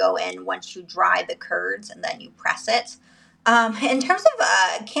going to go in once you dry the curds and then you press it. In terms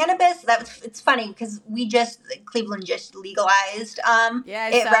of cannabis, it's funny because Cleveland just legalized Yeah,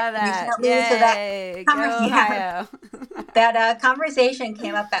 I it saw that. recreationally, so that Yay. Go yeah, Ohio. that conversation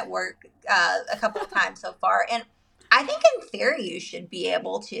came up at work a couple of times so far, and I think in theory you should be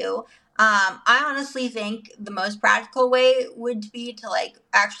able to. I honestly think the most practical way would be to like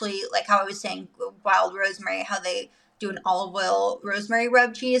actually like how I was saying wild rosemary, how they do an olive oil rosemary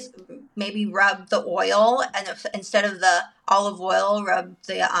rub cheese. Maybe rub the oil, and instead of the olive oil, rub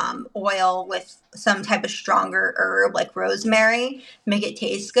the oil with some type of stronger herb like rosemary, make it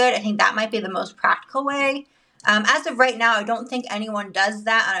taste good. I think that might be the most practical way. As of right now, I don't think anyone does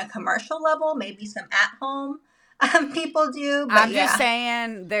that on a commercial level. Maybe some at home people do, but I'm just yeah,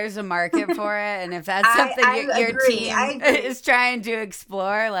 saying there's a market for it. And if that's something I your agree. I team agree. is trying to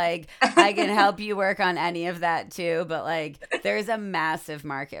explore, like I can help you work on any of that too. But like there's a massive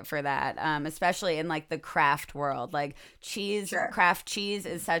market for that, especially in like the craft world. Like Sure. craft cheese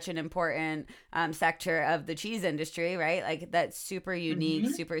is such an important sector of the cheese industry, right? Like that's super unique,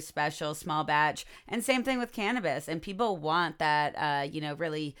 Hmm. super special, small batch. And same thing with cannabis. And people want that,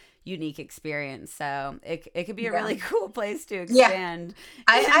 really unique experience. So it could be a Yeah. really cool place to Yeah. expand.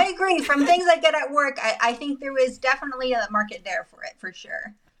 I agree. From things I get at work, I think there is definitely a market there for it, for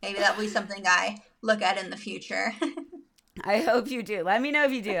sure. Maybe that'll be something I look at in the future. I hope you do. Let me know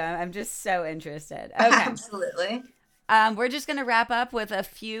if you do. I'm just so interested. Okay. Absolutely. We're just going to wrap up with a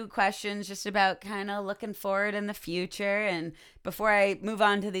few questions just about kind of looking forward in the future. And before I move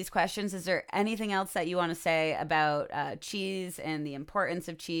on to these questions, is there anything else that you want to say about cheese and the importance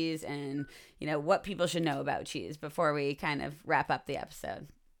of cheese and, what people should know about cheese before we kind of wrap up the episode?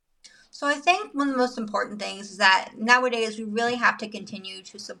 So I think one of the most important things is that nowadays we really have to continue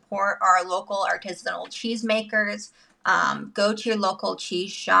to support our local artisanal cheesemakers. Go to your local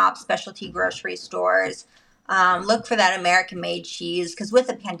cheese shop, specialty grocery stores. Look for that American-made cheese because with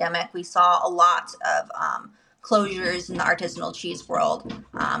the pandemic, we saw a lot of closures in the artisanal cheese world,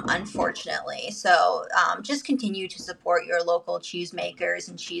 unfortunately. So just continue to support your local cheesemakers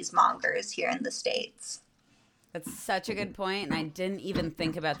and cheesemongers here in the States. That's such a good point, and I didn't even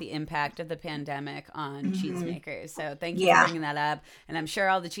think about the impact of the pandemic on Hmm. cheesemakers. So thank you for Yeah. bringing that up, and I'm sure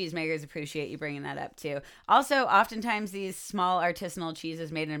all the cheesemakers appreciate you bringing that up too. Also, oftentimes these small artisanal cheeses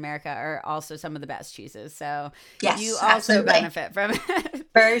made in America are also some of the best cheeses, so you Yes, also absolutely. benefit from it.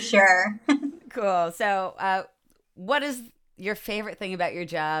 For sure. Cool. So, what is your favorite thing about your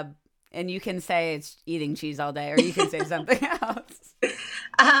job? And you can say it's eating cheese all day, or you can say something else.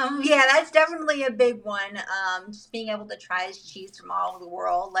 Yeah, that's definitely a big one. Just being able to try cheese from all over the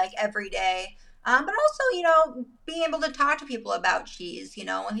world, like every day. But also, being able to talk to people about cheese.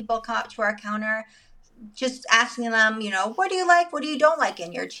 When people come up to our counter, just asking them, what do you like, what do you don't like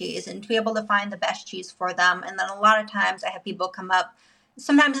in your cheese, and to be able to find the best cheese for them. And then a lot of times I have people come up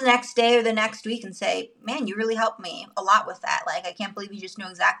sometimes the next day or the next week and say, man, you really helped me a lot with that. Like, I can't believe you just knew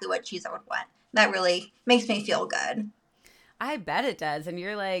exactly what cheese I would want. That really makes me feel good. I bet it does. And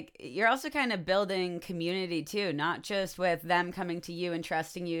you're also kind of building community too, not just with them coming to you and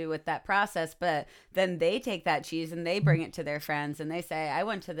trusting you with that process, but then they take that cheese and they bring it to their friends and they say, I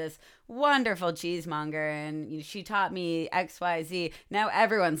went to this wonderful cheesemonger and she taught me XYZ. Now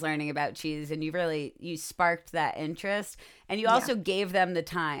everyone's learning about cheese and you sparked that interest and you Yeah, also gave them the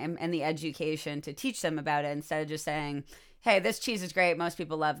time and the education to teach them about it instead of just saying, hey, this cheese is great. Most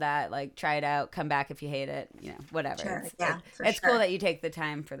people love that. Like, try it out. Come back if you hate it. Whatever. sure. Yeah, for It's cool sure. that you take the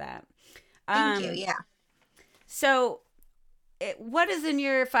time for that. Thank you. Um, Yeah. so what is in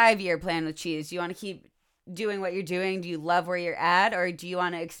your 5-year plan with cheese? Do you want to keep doing what you're doing? Do you love where you're at, or do you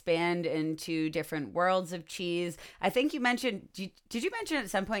want to expand into different worlds of cheese? I think you mentioned, did you mention at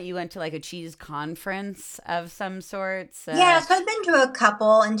some point you went to like a cheese conference of some sorts? Yeah, so I've been to a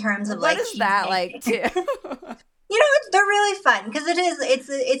couple in terms of What like is cheese that like making. too? They're really fun because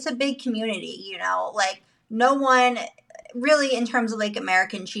it's a big community. Like no one really in terms of like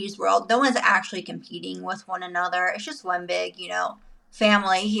American cheese world, no one's actually competing with one another. It's just one big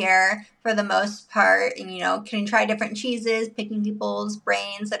family here for the most part, and can try different cheeses, picking people's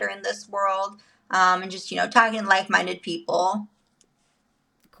brains that are in this world, and just talking to like-minded people.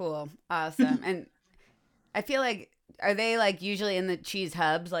 Cool. Awesome. And I feel like, are they like usually in the cheese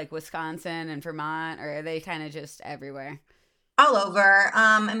hubs like Wisconsin and Vermont, or are they kind of just everywhere? All over.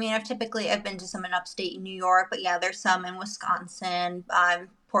 I mean, I've been to some in upstate New York, but yeah, there's some in Wisconsin,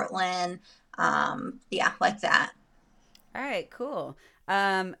 Portland, yeah, like that. All right, cool.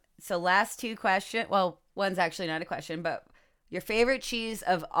 So last two questions. Well, one's actually not a question, but your favorite cheese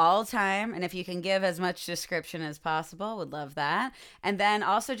of all time, and if you can give as much description as possible, would love that. And then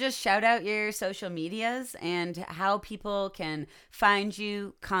also just shout out your social medias and how people can find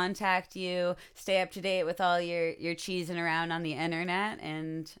you, contact you, stay up to date with all your cheesing around on the internet,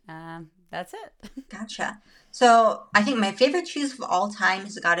 and that's it. Gotcha. So I think my favorite cheese of all time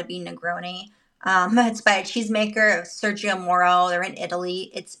has got to be Negroni. It's by a cheesemaker of Sergio Moro. They're in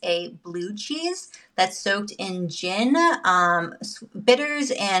Italy. It's a blue cheese that's soaked in gin,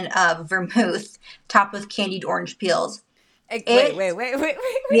 bitters, and vermouth, topped with candied orange peels. Wait, It, wait, wait, wait, wait,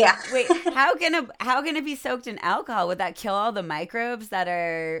 wait, yeah. wait. How can it be soaked in alcohol? Would that kill all the microbes that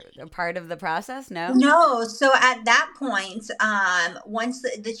are a part of the process? No. No, so at that point, once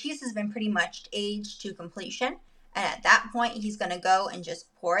the cheese has been pretty much aged to completion, and at that point, he's going to go and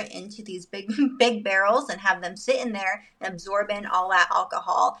just pour it into these big, big barrels and have them sit in there and absorb in all that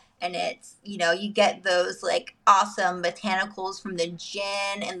alcohol. And it's, you get those like awesome botanicals from the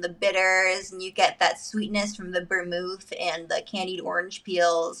gin and the bitters, and you get that sweetness from the vermouth and the candied orange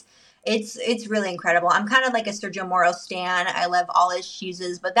peels. It's really incredible. I'm kind of like a Sergio Moro stan. I love all his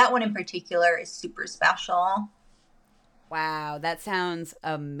cheeses, but that one in particular is super special. Wow, that sounds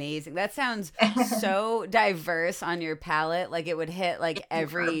amazing. That sounds so diverse on your palate. Like it would hit like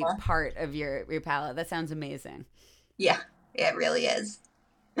every Incredible. part of your palate. That sounds amazing. Yeah, it really is.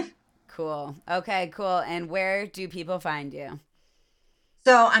 Cool. Okay, cool. And where do people find you?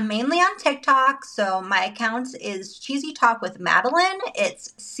 So I'm mainly on TikTok. So my account is Cheesy Talk with Madelyn.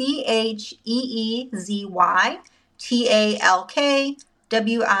 It's CheezyTalk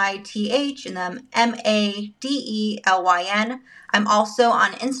and then Madelyn. I'm also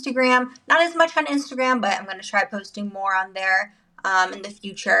on Instagram. Not as much on Instagram, but I'm going to try posting more on there in the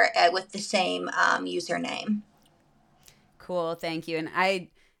future with the same username. Cool, thank you. And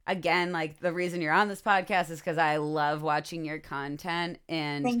again, like the reason you're on this podcast is because I love watching your content,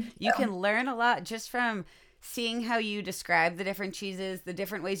 and Thank you you. can learn a lot just from seeing how you describe the different cheeses, the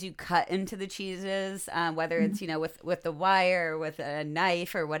different ways you cut into the cheeses, whether it's with the wire or with a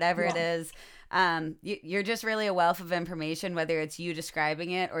knife or whatever it Yeah. is. You're just really a wealth of information, whether it's you describing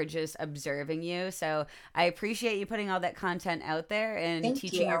it or just observing you. So I appreciate you putting all that content out there and Thank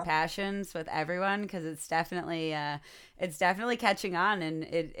teaching your you. passions with everyone, because it's definitely catching on, and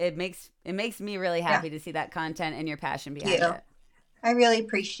it makes me really Yeah. happy to see that content and your passion Thank behind you. it. I really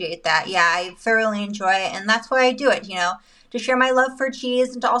appreciate that. Yeah, I thoroughly enjoy it. And that's why I do it, to share my love for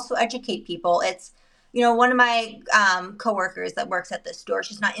cheese and to also educate people. One of my coworkers that works at this store,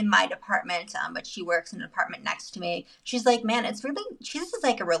 she's not in my department, but she works in a department next to me. She's like, man, cheese is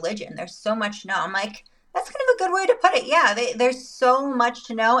like a religion. There's so much to know. I'm like, that's kind of a good way to put it. Yeah, there's so much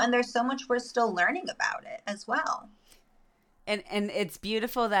to know, and there's so much we're still learning about it as well. And it's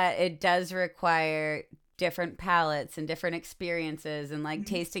beautiful that it does require different palates and different experiences, and like Mhm.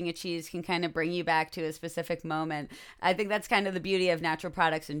 tasting a cheese can kind of bring you back to a specific moment. I think that's kind of the beauty of natural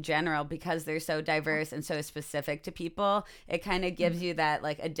products in general, because they're so diverse and so specific to people. It kind of gives Mhm. you that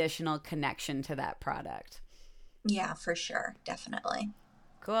like additional connection to that product. Yeah, for sure. Definitely.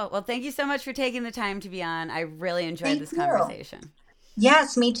 Cool. Well, thank you so much for taking the time to be on. I really enjoyed Thank this you. conversation.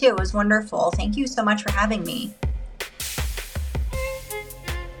 Yes, me too. It was wonderful. Thank you so much for having me.